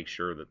 Definitely make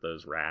sure that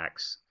those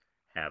racks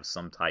have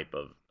some type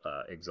of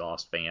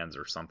exhaust fans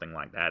or something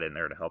like that in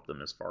there to help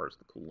them as far as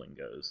the cooling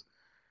goes.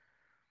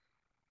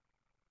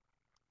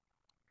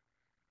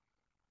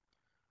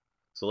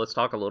 So let's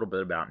talk a little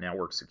bit about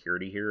network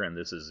security here, and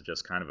this is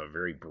just kind of a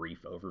very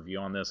brief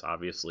overview on this.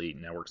 Obviously,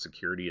 network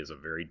security is a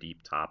very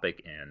deep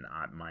topic, and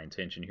my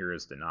intention here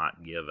is to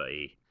not give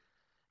a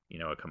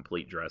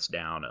complete dress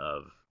down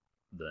of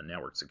the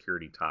network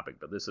security topic,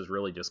 but this is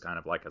really just kind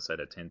of, like I said,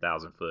 a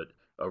 10,000 foot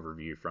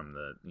overview from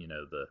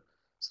the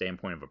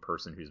standpoint of a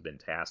person who's been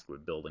tasked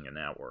with building a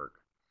network.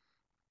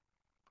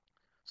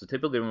 So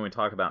typically when we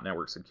talk about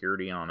network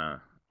security on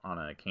a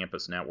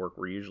campus network,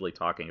 we're usually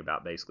talking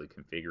about basically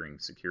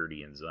configuring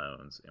security in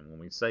zones. And when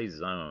we say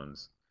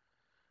zones,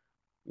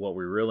 what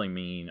we really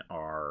mean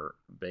are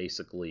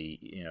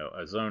basically,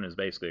 a zone is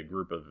basically a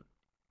group of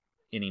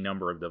any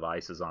number of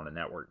devices on a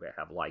network that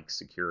have like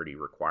security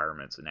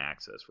requirements and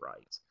access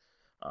rights.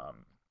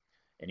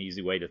 An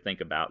easy way to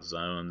think about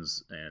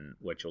zones, and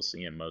what you'll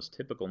see in most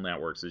typical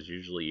networks, is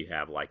usually you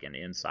have like an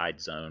inside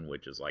zone,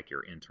 which is like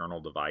your internal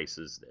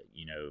devices that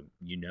you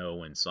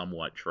know and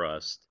somewhat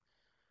trust.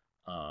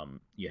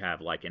 You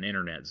have like an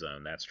internet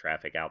zone, that's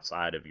traffic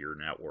outside of your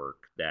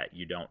network that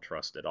you don't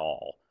trust at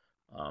all.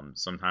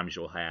 Sometimes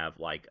you'll have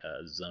like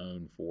a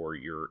zone for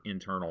your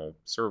internal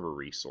server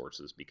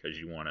resources because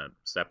you want to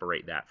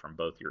separate that from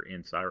both your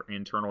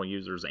internal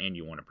users, and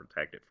you want to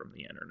protect it from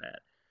the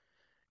internet.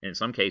 In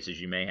some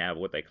cases, you may have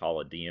what they call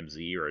a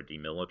DMZ, or a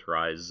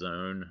demilitarized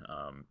zone.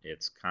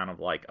 It's kind of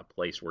like a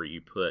place where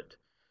you put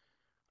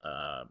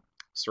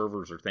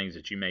servers or things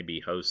that you may be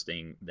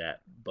hosting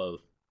that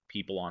both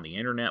people on the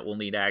internet will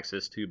need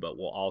access to, but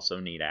will also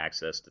need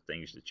access to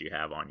things that you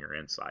have on your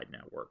inside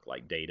network,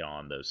 like data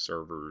on those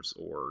servers,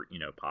 or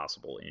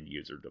possible end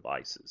user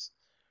devices.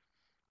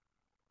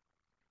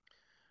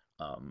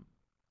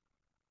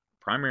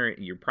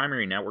 Your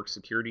primary network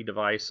security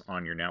device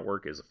on your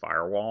network is a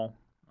firewall.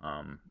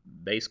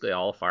 Basically,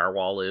 all a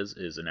firewall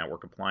is a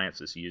network appliance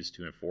that's used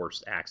to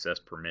enforce access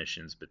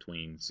permissions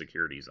between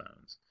security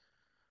zones.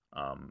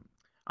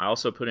 I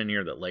also put in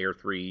here that layer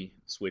 3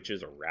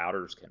 switches or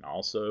routers can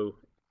also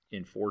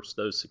enforce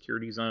those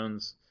security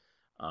zones.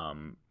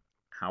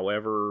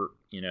 However,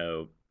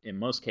 in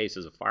most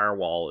cases, a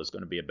firewall is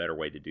going to be a better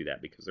way to do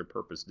that because they're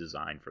purpose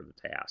designed for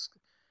the task.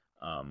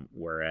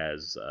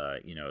 Whereas,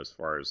 as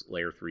far as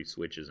layer 3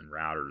 switches and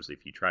routers,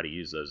 if you try to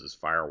use those as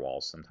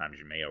firewalls, sometimes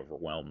you may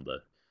overwhelm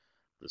the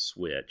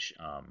switch.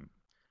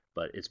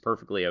 But it's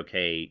perfectly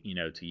okay,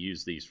 to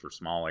use these for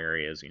small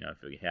areas.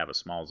 If you have a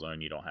small zone,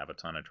 you don't have a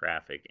ton of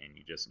traffic, and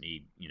you just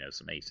need,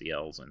 some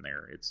ACLs in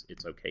there.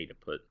 It's okay to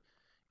put,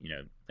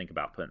 think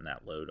about putting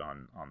that load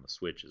on the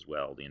switch as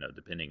well,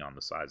 depending on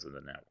the size of the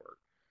network.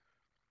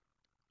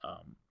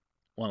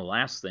 One of the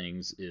last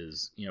things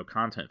is,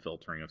 content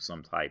filtering of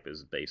some type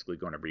is basically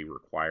going to be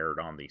required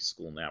on these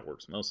school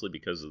networks, mostly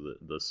because of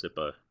the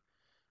CIPA,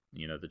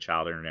 the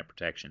Child Internet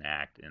Protection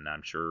Act, and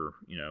I'm sure,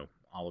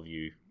 all of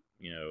you,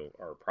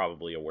 are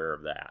probably aware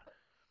of that.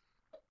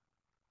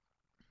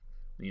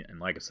 And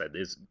like I said,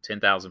 this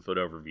 10,000 foot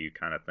overview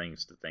kind of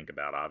things to think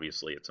about.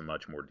 Obviously, it's a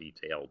much more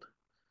detailed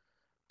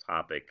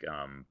topic,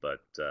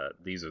 but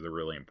these are the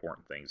really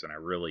important things, and I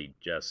really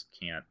just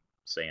can't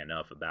say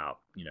enough about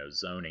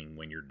zoning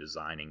when you're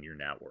designing your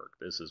network.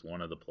 This is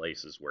one of the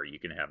places where you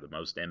can have the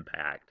most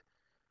impact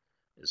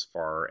as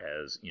far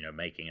as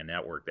making a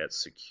network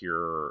that's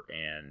secure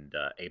and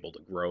able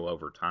to grow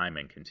over time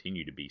and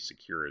continue to be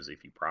secure, as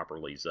if you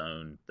properly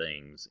zone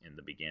things in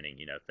the beginning.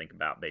 Think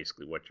about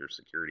basically what your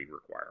security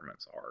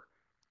requirements are.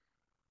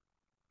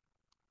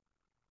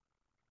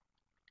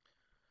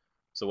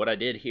 So what I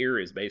did here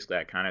is basically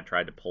I kind of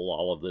tried to pull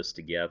all of this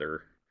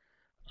together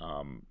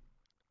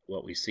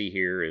What we see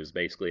here is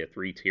basically a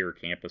 3-tier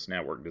campus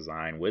network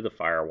design with a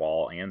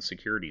firewall and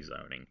security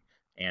zoning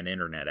and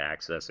internet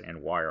access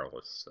and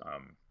wireless.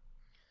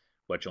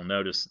 What you'll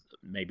notice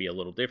may be a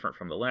little different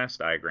from the last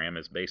diagram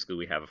is basically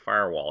we have a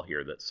firewall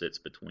here that sits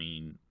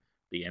between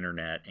the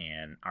internet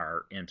and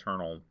our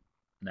internal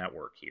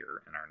network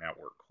here and our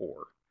network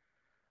core.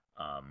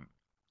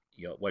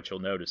 What you'll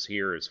notice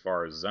here as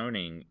far as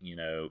zoning,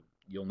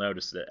 you'll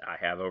notice that I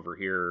have over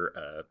here,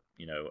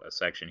 a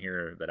section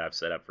here that I've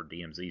set up for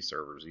DMZ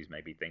servers. These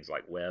may be things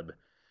like web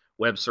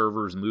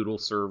servers, Moodle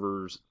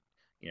servers,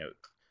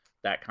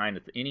 that kind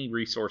of any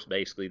resource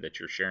basically that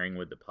you're sharing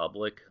with the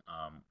public.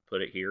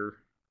 Put it here,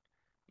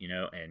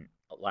 and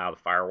allow the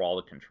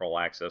firewall to control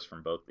access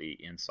from both the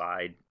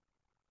inside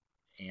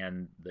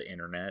and the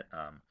internet.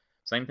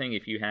 Same thing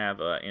if you have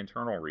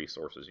internal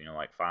resources,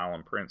 like file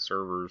and print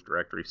servers,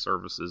 directory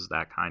services,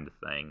 that kind of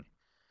thing.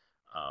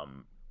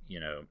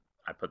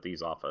 I put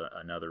these off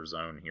another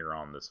zone here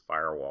on this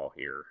firewall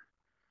here.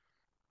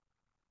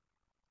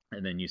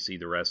 And then you see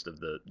the rest of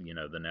the,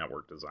 the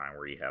network design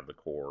where you have the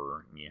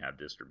core, and you have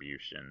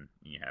distribution,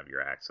 and you have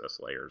your access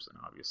layers, and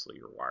obviously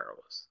your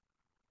wireless.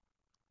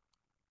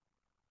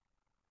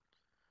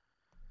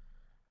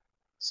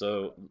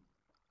 So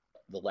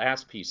the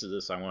last piece of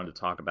this I wanted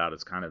to talk about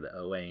is kind of the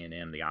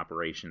OA&M, the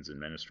operations,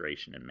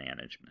 administration, and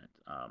management.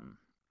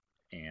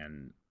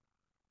 And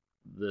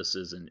this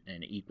is an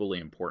equally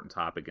important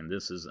topic, and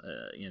this is,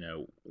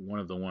 one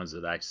of the ones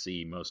that I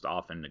see most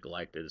often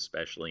neglected,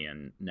 especially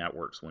in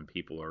networks when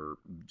people are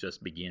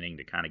just beginning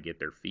to kind of get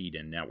their feet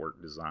in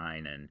network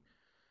design and,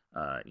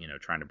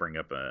 trying to bring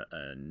up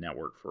a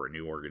network for a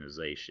new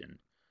organization.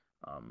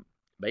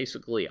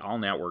 Basically, all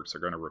networks are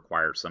going to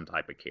require some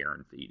type of care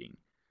and feeding.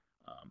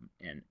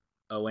 And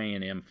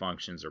OA&M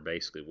functions are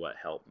basically what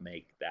help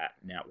make that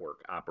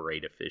network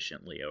operate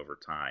efficiently over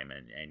time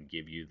and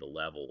give you the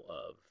level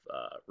of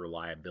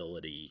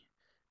reliability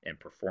and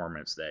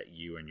performance that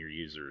you and your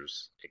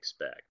users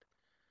expect.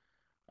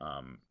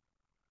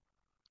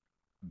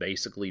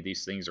 Basically,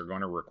 these things are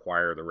going to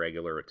require the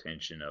regular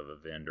attention of a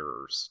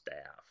vendor or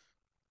staff.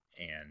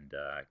 And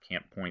I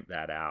can't point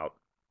that out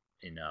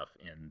enough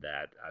in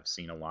that I've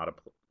seen a lot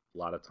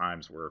of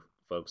times where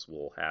folks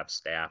will have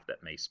staff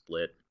that may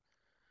split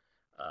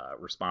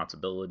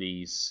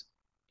responsibilities,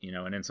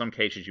 and in some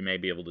cases you may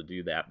be able to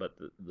do that, but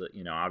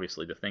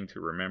obviously the thing to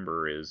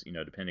remember is,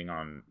 depending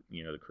on,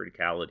 the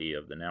criticality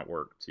of the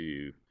network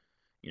to,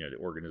 the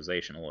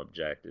organizational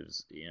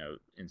objectives,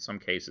 in some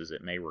cases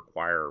it may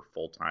require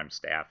full-time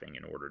staffing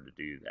in order to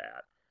do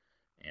that.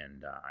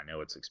 And I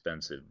know it's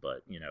expensive,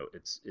 but,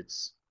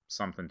 it's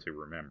something to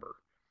remember.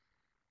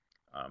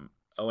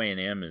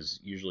 OA&M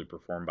is usually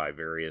performed by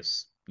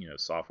various,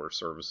 software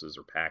services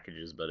or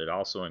packages, but it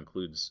also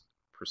includes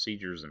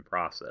procedures and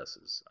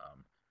processes.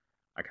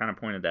 I kind of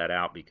pointed that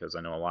out because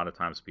I know a lot of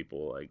times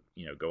people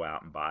go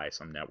out and buy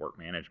some network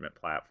management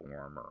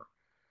platform or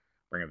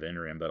bring a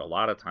vendor in, but a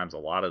lot of times a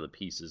lot of the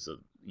pieces of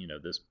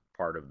this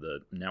part of the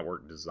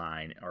network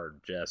design are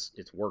just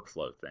it's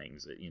workflow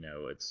things.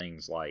 It's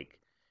things like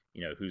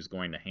who's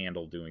going to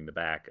handle doing the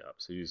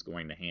backups, who's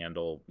going to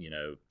handle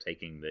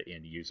taking the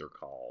end user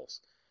calls,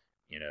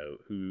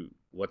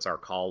 what's our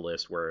call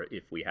list where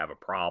if we have a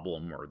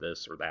problem or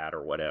this or that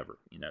or whatever.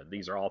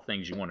 These are all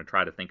things you want to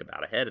try to think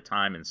about ahead of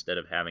time instead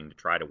of having to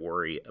try to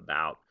worry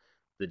about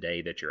the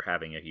day that you're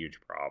having a huge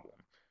problem.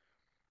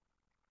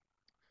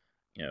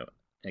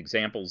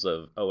 Examples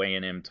of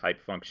OA&M type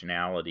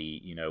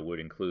functionality, would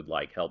include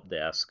like help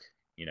desk,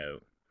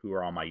 who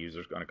are all my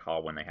users going to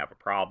call when they have a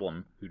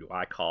problem? Who do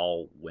I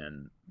call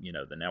when,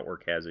 the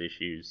network has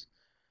issues?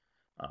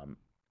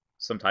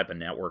 Some type of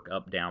network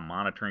up-down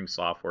monitoring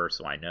software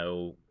so I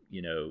know,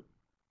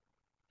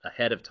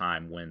 ahead of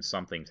time when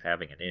something's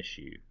having an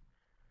issue.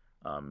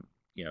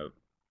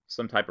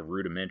 Some type of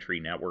rudimentary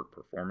network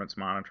performance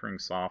monitoring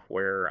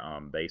software,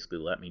 basically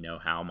let me know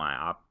how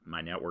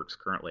my network's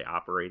currently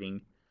operating,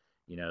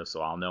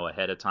 so I'll know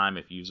ahead of time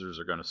if users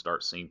are going to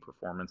start seeing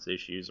performance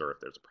issues or if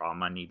there's a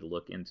problem I need to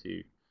look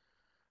into.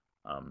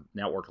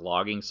 Network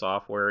logging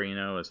software,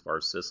 as far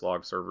as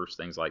syslog servers,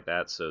 things like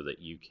that, so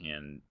that you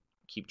can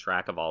keep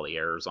track of all the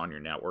errors on your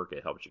network.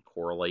 It helps you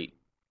correlate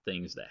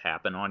things that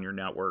happen on your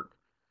network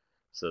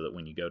so that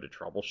when you go to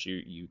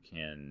troubleshoot, you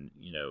can,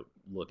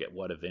 look at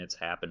what events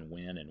happen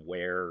when and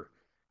where,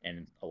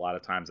 and a lot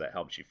of times that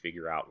helps you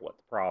figure out what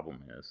the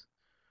problem is.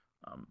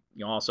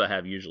 You also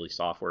have usually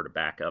software to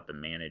back up and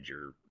manage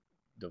your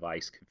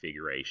device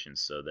configuration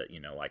so that,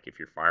 like if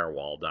your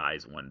firewall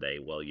dies one day,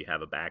 well, you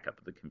have a backup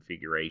of the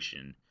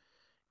configuration,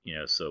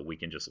 so we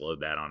can just load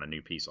that on a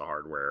new piece of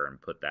hardware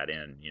and put that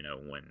in,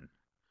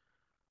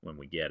 when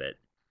we get it.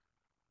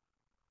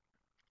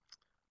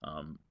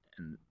 And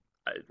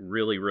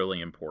really,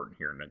 really important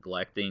here,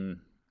 neglecting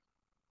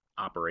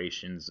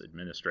operations,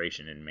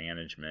 administration, and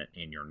management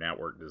in your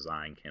network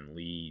design can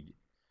lead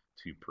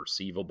to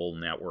perceivable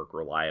network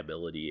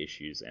reliability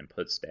issues and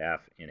put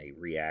staff in a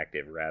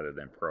reactive rather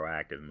than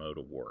proactive mode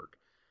of work.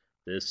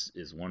 This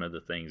is one of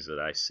the things that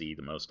I see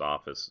the most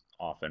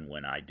often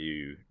when I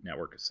do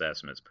network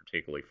assessments,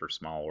 particularly for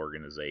small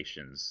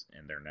organizations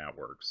and their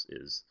networks,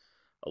 is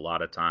a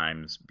lot of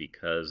times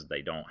because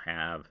they don't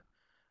have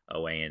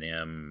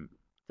OA&M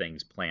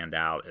things planned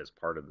out as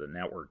part of the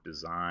network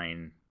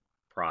design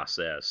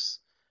process.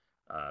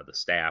 The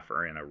staff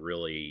are in a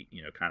really,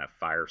 kind of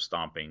fire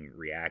stomping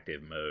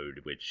reactive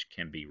mode, which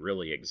can be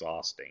really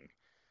exhausting,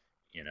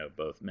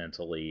 both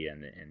mentally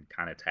and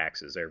kind of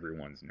taxes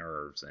everyone's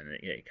nerves. And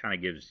it kind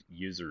of gives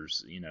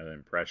users, the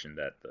impression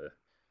that the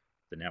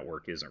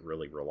network isn't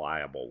really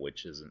reliable,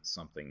 which isn't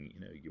something,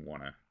 you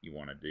want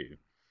to do.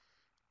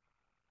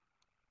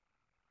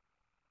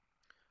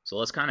 So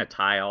let's kind of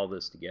tie all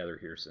this together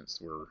here since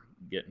we're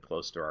getting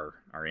close to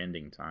our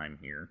ending time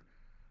here.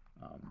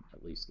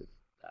 At least if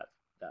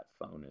that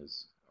phone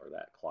is, or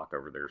that clock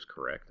over there is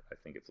correct. I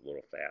think it's a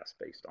little fast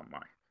based on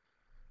my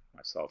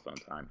cell phone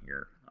time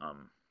here.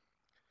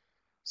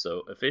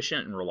 So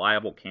efficient and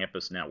reliable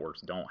campus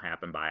networks don't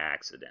happen by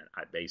accident.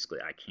 I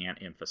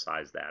can't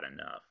emphasize that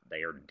enough.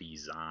 They are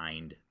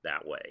designed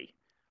that way.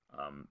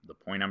 The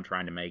point I'm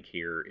trying to make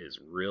here is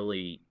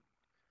really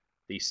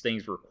these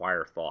things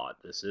require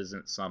thought. This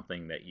isn't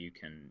something that you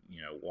can,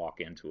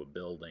 walk into a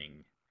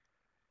building,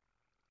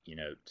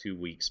 2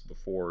 weeks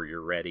before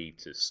you're ready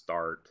to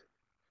start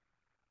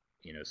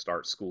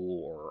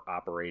school or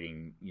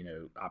operating,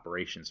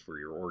 operations for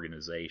your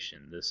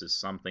organization. This is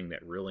something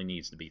that really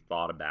needs to be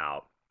thought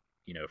about,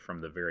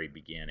 from the very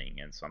beginning,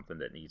 and something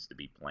that needs to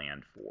be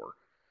planned for.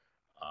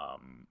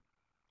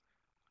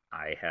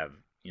 I have,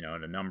 in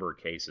a number of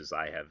cases,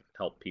 I have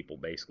helped people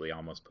basically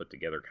almost put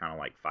together kind of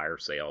like fire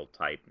sale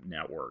type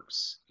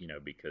networks,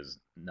 because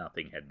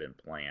nothing had been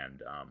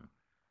planned.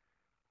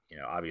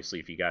 Obviously,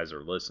 if you guys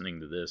are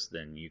listening to this,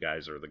 then you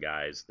guys are the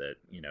guys that,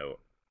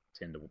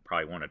 tend to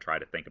probably want to try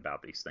to think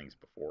about these things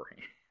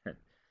beforehand.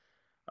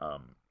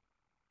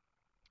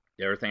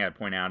 The other thing I'd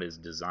point out is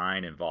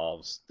design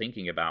involves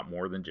thinking about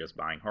more than just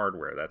buying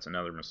hardware. That's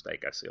another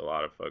mistake I see a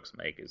lot of folks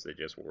make, is they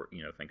just,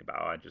 think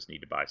about, oh, I just need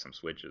to buy some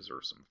switches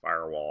or some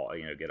firewall,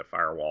 get a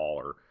firewall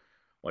or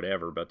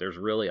whatever. But there's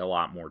really a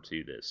lot more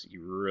to this.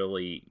 You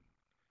really,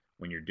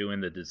 when you're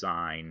doing the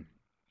design,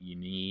 you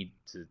need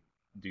to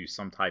do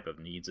some type of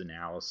needs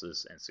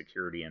analysis and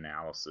security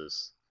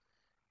analysis,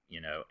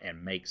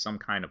 and make some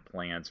kind of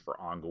plans for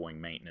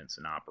ongoing maintenance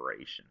and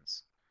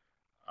operations.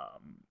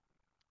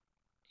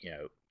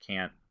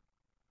 Can't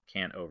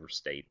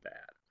overstate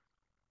that.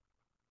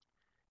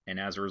 And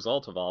as a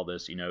result of all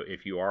this,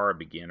 if you are a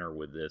beginner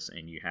with this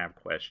and you have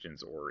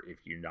questions, or if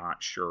you're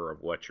not sure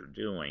of what you're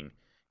doing,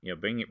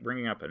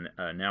 bringing up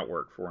a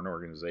network for an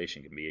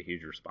organization can be a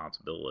huge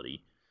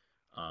responsibility.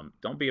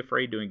 Don't be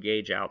afraid to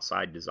engage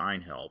outside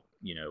design help,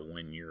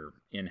 when your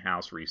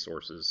in-house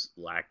resources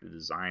lack the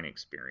design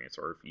experience,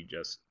 or if you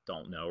just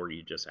don't know, or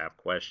you just have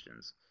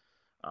questions.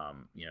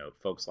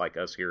 Folks like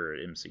us here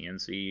at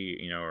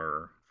MCNC,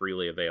 are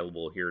freely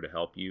available here to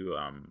help you.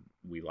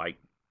 We like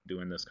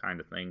doing this kind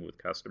of thing with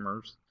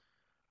customers.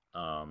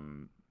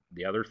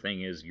 The other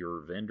thing is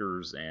your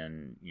vendors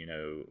and,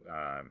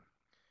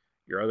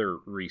 your other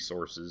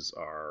resources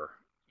are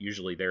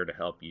usually there to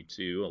help you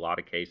too. A lot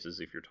of cases,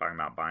 if you're talking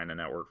about buying a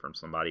network from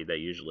somebody, they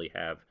usually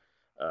have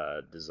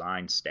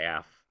design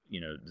staff,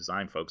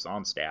 design folks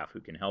on staff who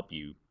can help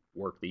you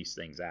work these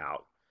things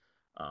out.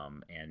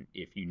 And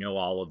if you know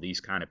all of these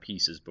kind of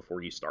pieces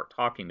before you start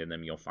talking to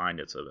them, you'll find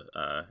it's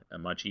a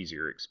much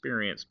easier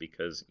experience,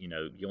 because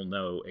you'll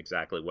know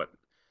exactly what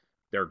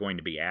they're going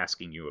to be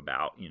asking you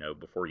about,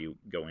 before you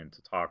go in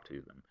to talk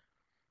to them.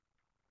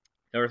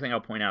 The other thing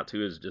I'll point out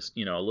too is just,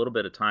 a little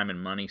bit of time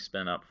and money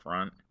spent up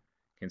front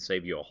can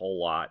save you a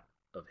whole lot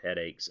of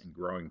headaches and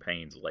growing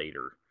pains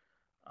later.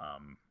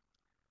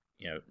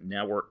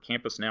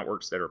 Campus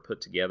networks that are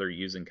put together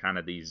using kind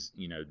of these,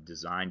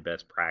 design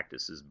best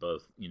practices,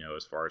 both,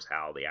 as far as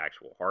how the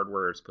actual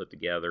hardware is put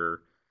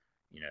together,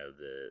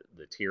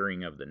 the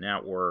tiering of the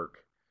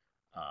network,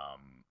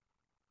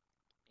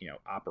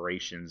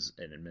 operations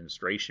and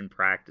administration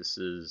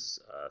practices,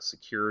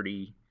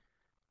 security,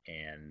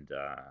 and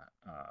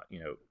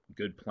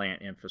good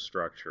plant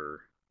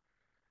infrastructure.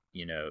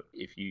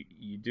 If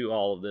you do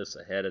all of this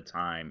ahead of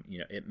time,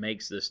 it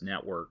makes this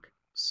network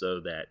so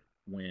that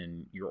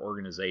when your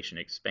organization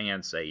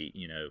expands, say,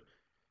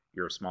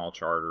 you're a small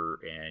charter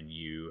and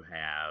you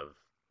have,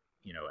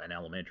 an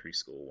elementary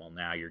school. Well,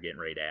 now you're getting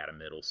ready to add a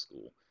middle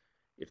school.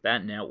 If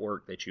that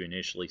network that you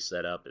initially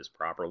set up is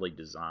properly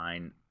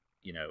designed,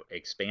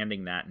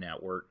 expanding that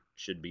network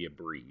should be a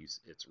breeze.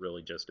 It's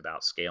really just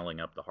about scaling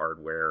up the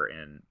hardware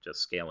and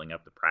just scaling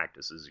up the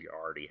practices you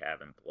already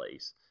have in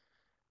place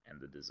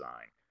and the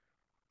design.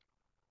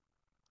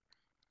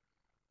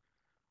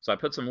 So I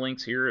put some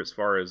links here as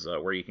far as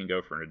where you can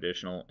go for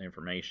additional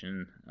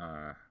information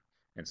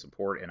and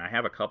support. And I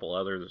have a couple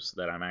others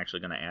that I'm actually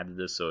going to add to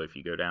this. So if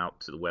you go down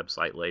to the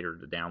website later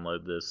to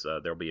download this,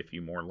 there'll be a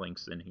few more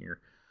links in here.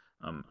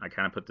 I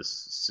kind of put the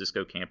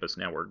Cisco Campus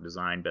Network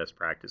Design Best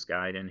Practice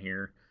Guide in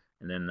here.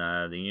 And then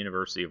the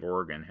University of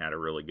Oregon had a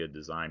really good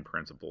design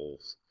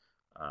principles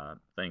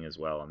thing as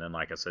well. And then,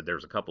 like I said,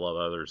 there's a couple of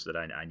others that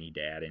I need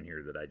to add in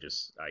here that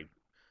I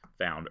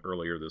found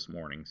earlier this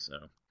morning. So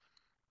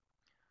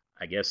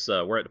I guess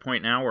we're at the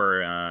point now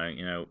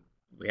where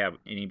we have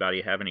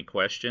anybody have any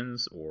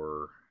questions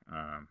or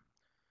um,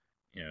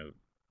 you know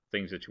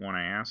things that you want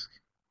to ask.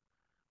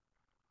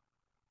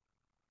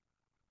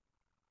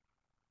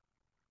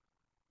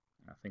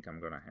 I think I'm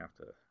going to have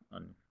to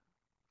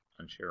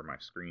unshare my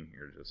screen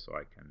here just so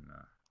I can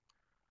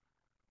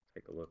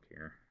take a look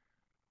here.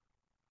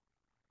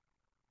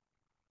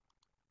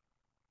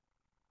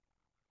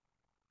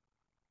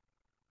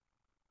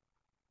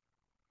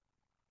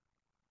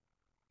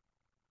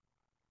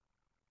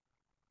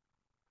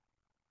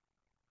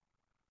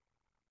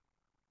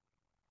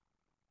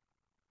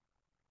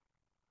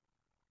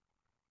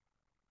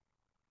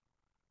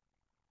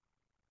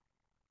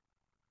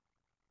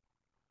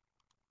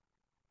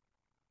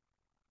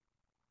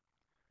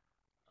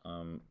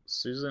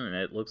 Susan,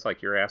 it looks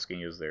like you're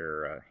asking, is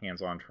there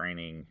hands-on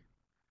training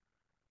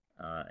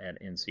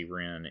at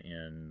NCREN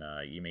in,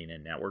 you mean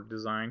in network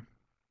design?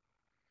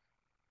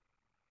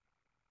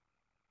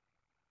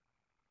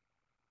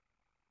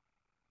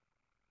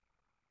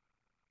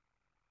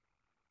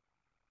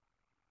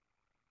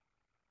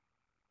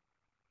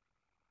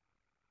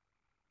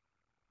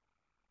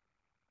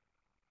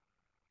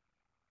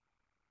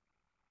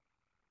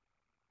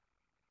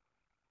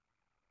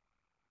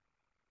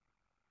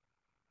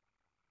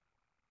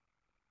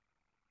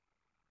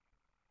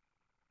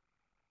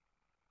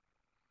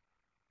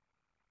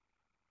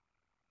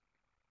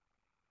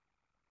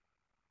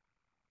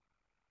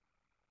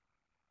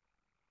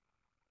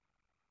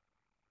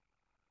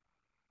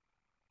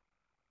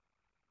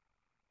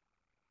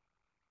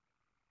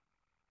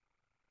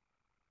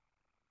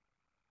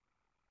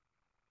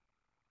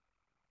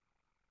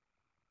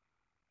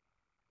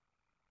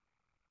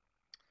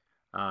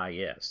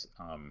 Yes.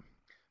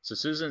 So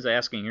Susan's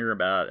asking here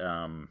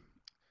about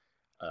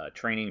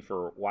training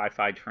for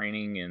Wi-Fi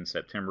training in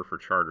September for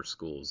charter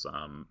schools.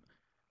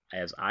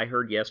 As I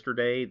heard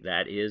yesterday,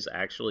 that is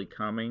actually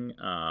coming.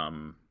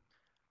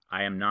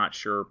 I am not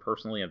sure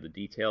personally of the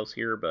details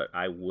here, but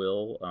I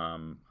will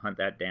hunt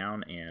that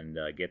down and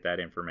get that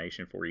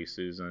information for you,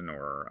 Susan,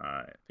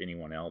 or if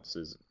anyone else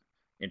is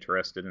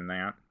interested in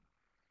that.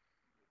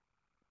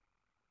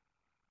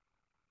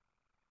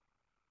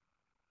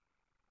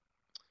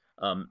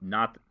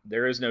 Not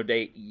there is no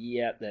date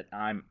yet that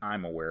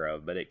I'm aware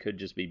of, but it could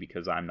just be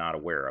because I'm not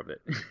aware of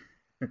it.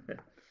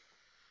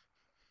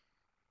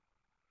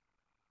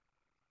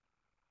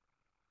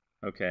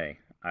 Okay,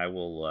 I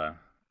will.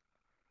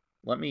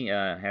 Let me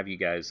have you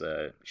guys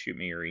shoot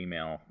me your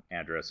email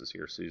addresses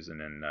here,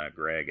 Susan and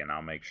Greg, and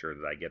I'll make sure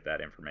that I get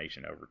that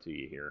information over to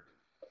you here.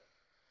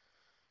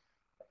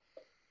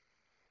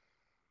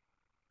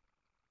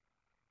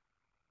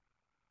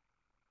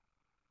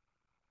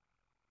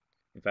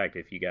 In fact,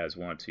 if you guys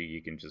want to,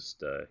 you can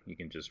just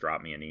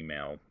drop me an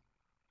email,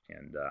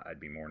 and I'd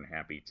be more than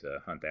happy to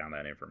hunt down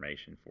that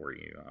information for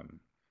you.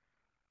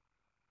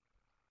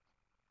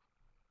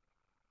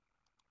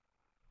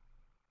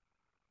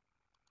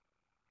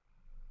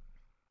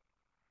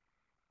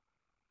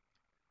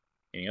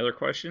 Any other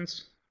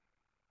questions,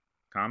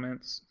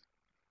 comments?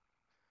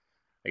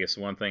 I guess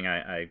the one thing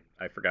I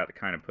forgot to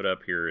kind of put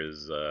up here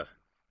is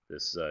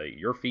this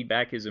your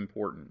feedback is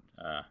important.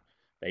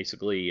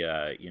 Basically,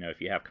 if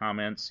you have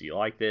comments, you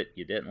liked it,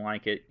 you didn't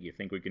like it, you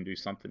think we can do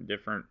something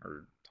different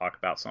or talk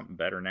about something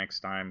better next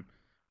time,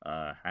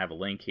 I have a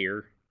link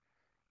here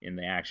in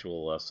the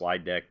actual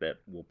slide deck that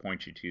will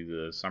point you to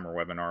the summer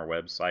webinar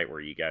website where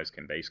you guys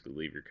can basically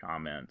leave your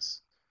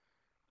comments.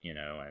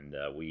 And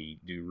we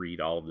do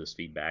read all of this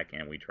feedback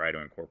and we try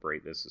to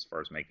incorporate this as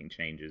far as making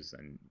changes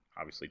and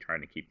obviously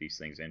trying to keep these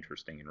things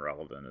interesting and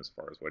relevant as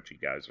far as what you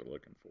guys are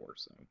looking for.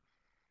 So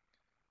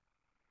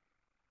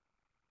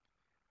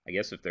I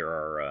guess if there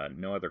are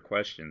no other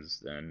questions,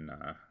 then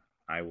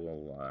I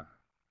will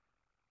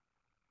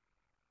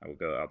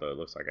go. Although it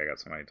looks like I got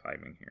somebody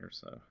typing here,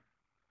 so I'll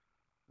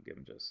give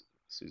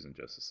Susan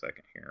just a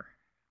second here.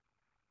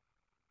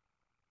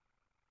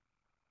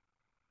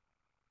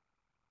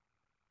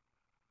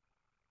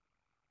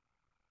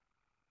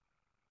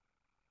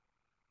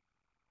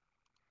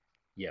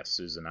 Yes,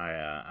 Susan,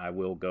 I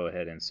will go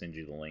ahead and send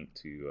you the link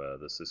to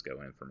the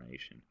Cisco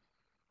information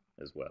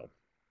as well.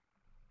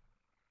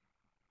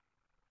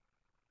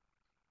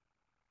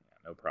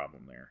 Yeah, no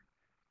problem there.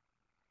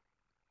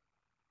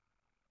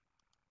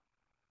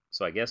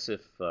 So I guess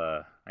if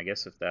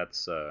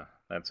that's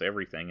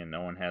everything, and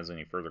no one has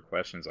any further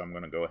questions, I'm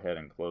going to go ahead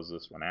and close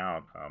this one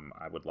out.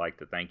 I would like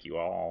to thank you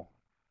all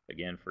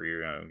again for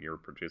your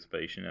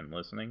participation and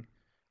listening.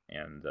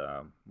 And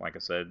like I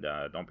said,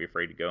 don't be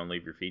afraid to go and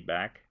leave your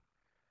feedback.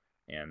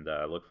 And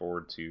look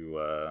forward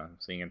to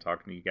seeing and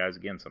talking to you guys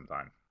again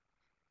sometime.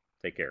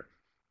 Take care.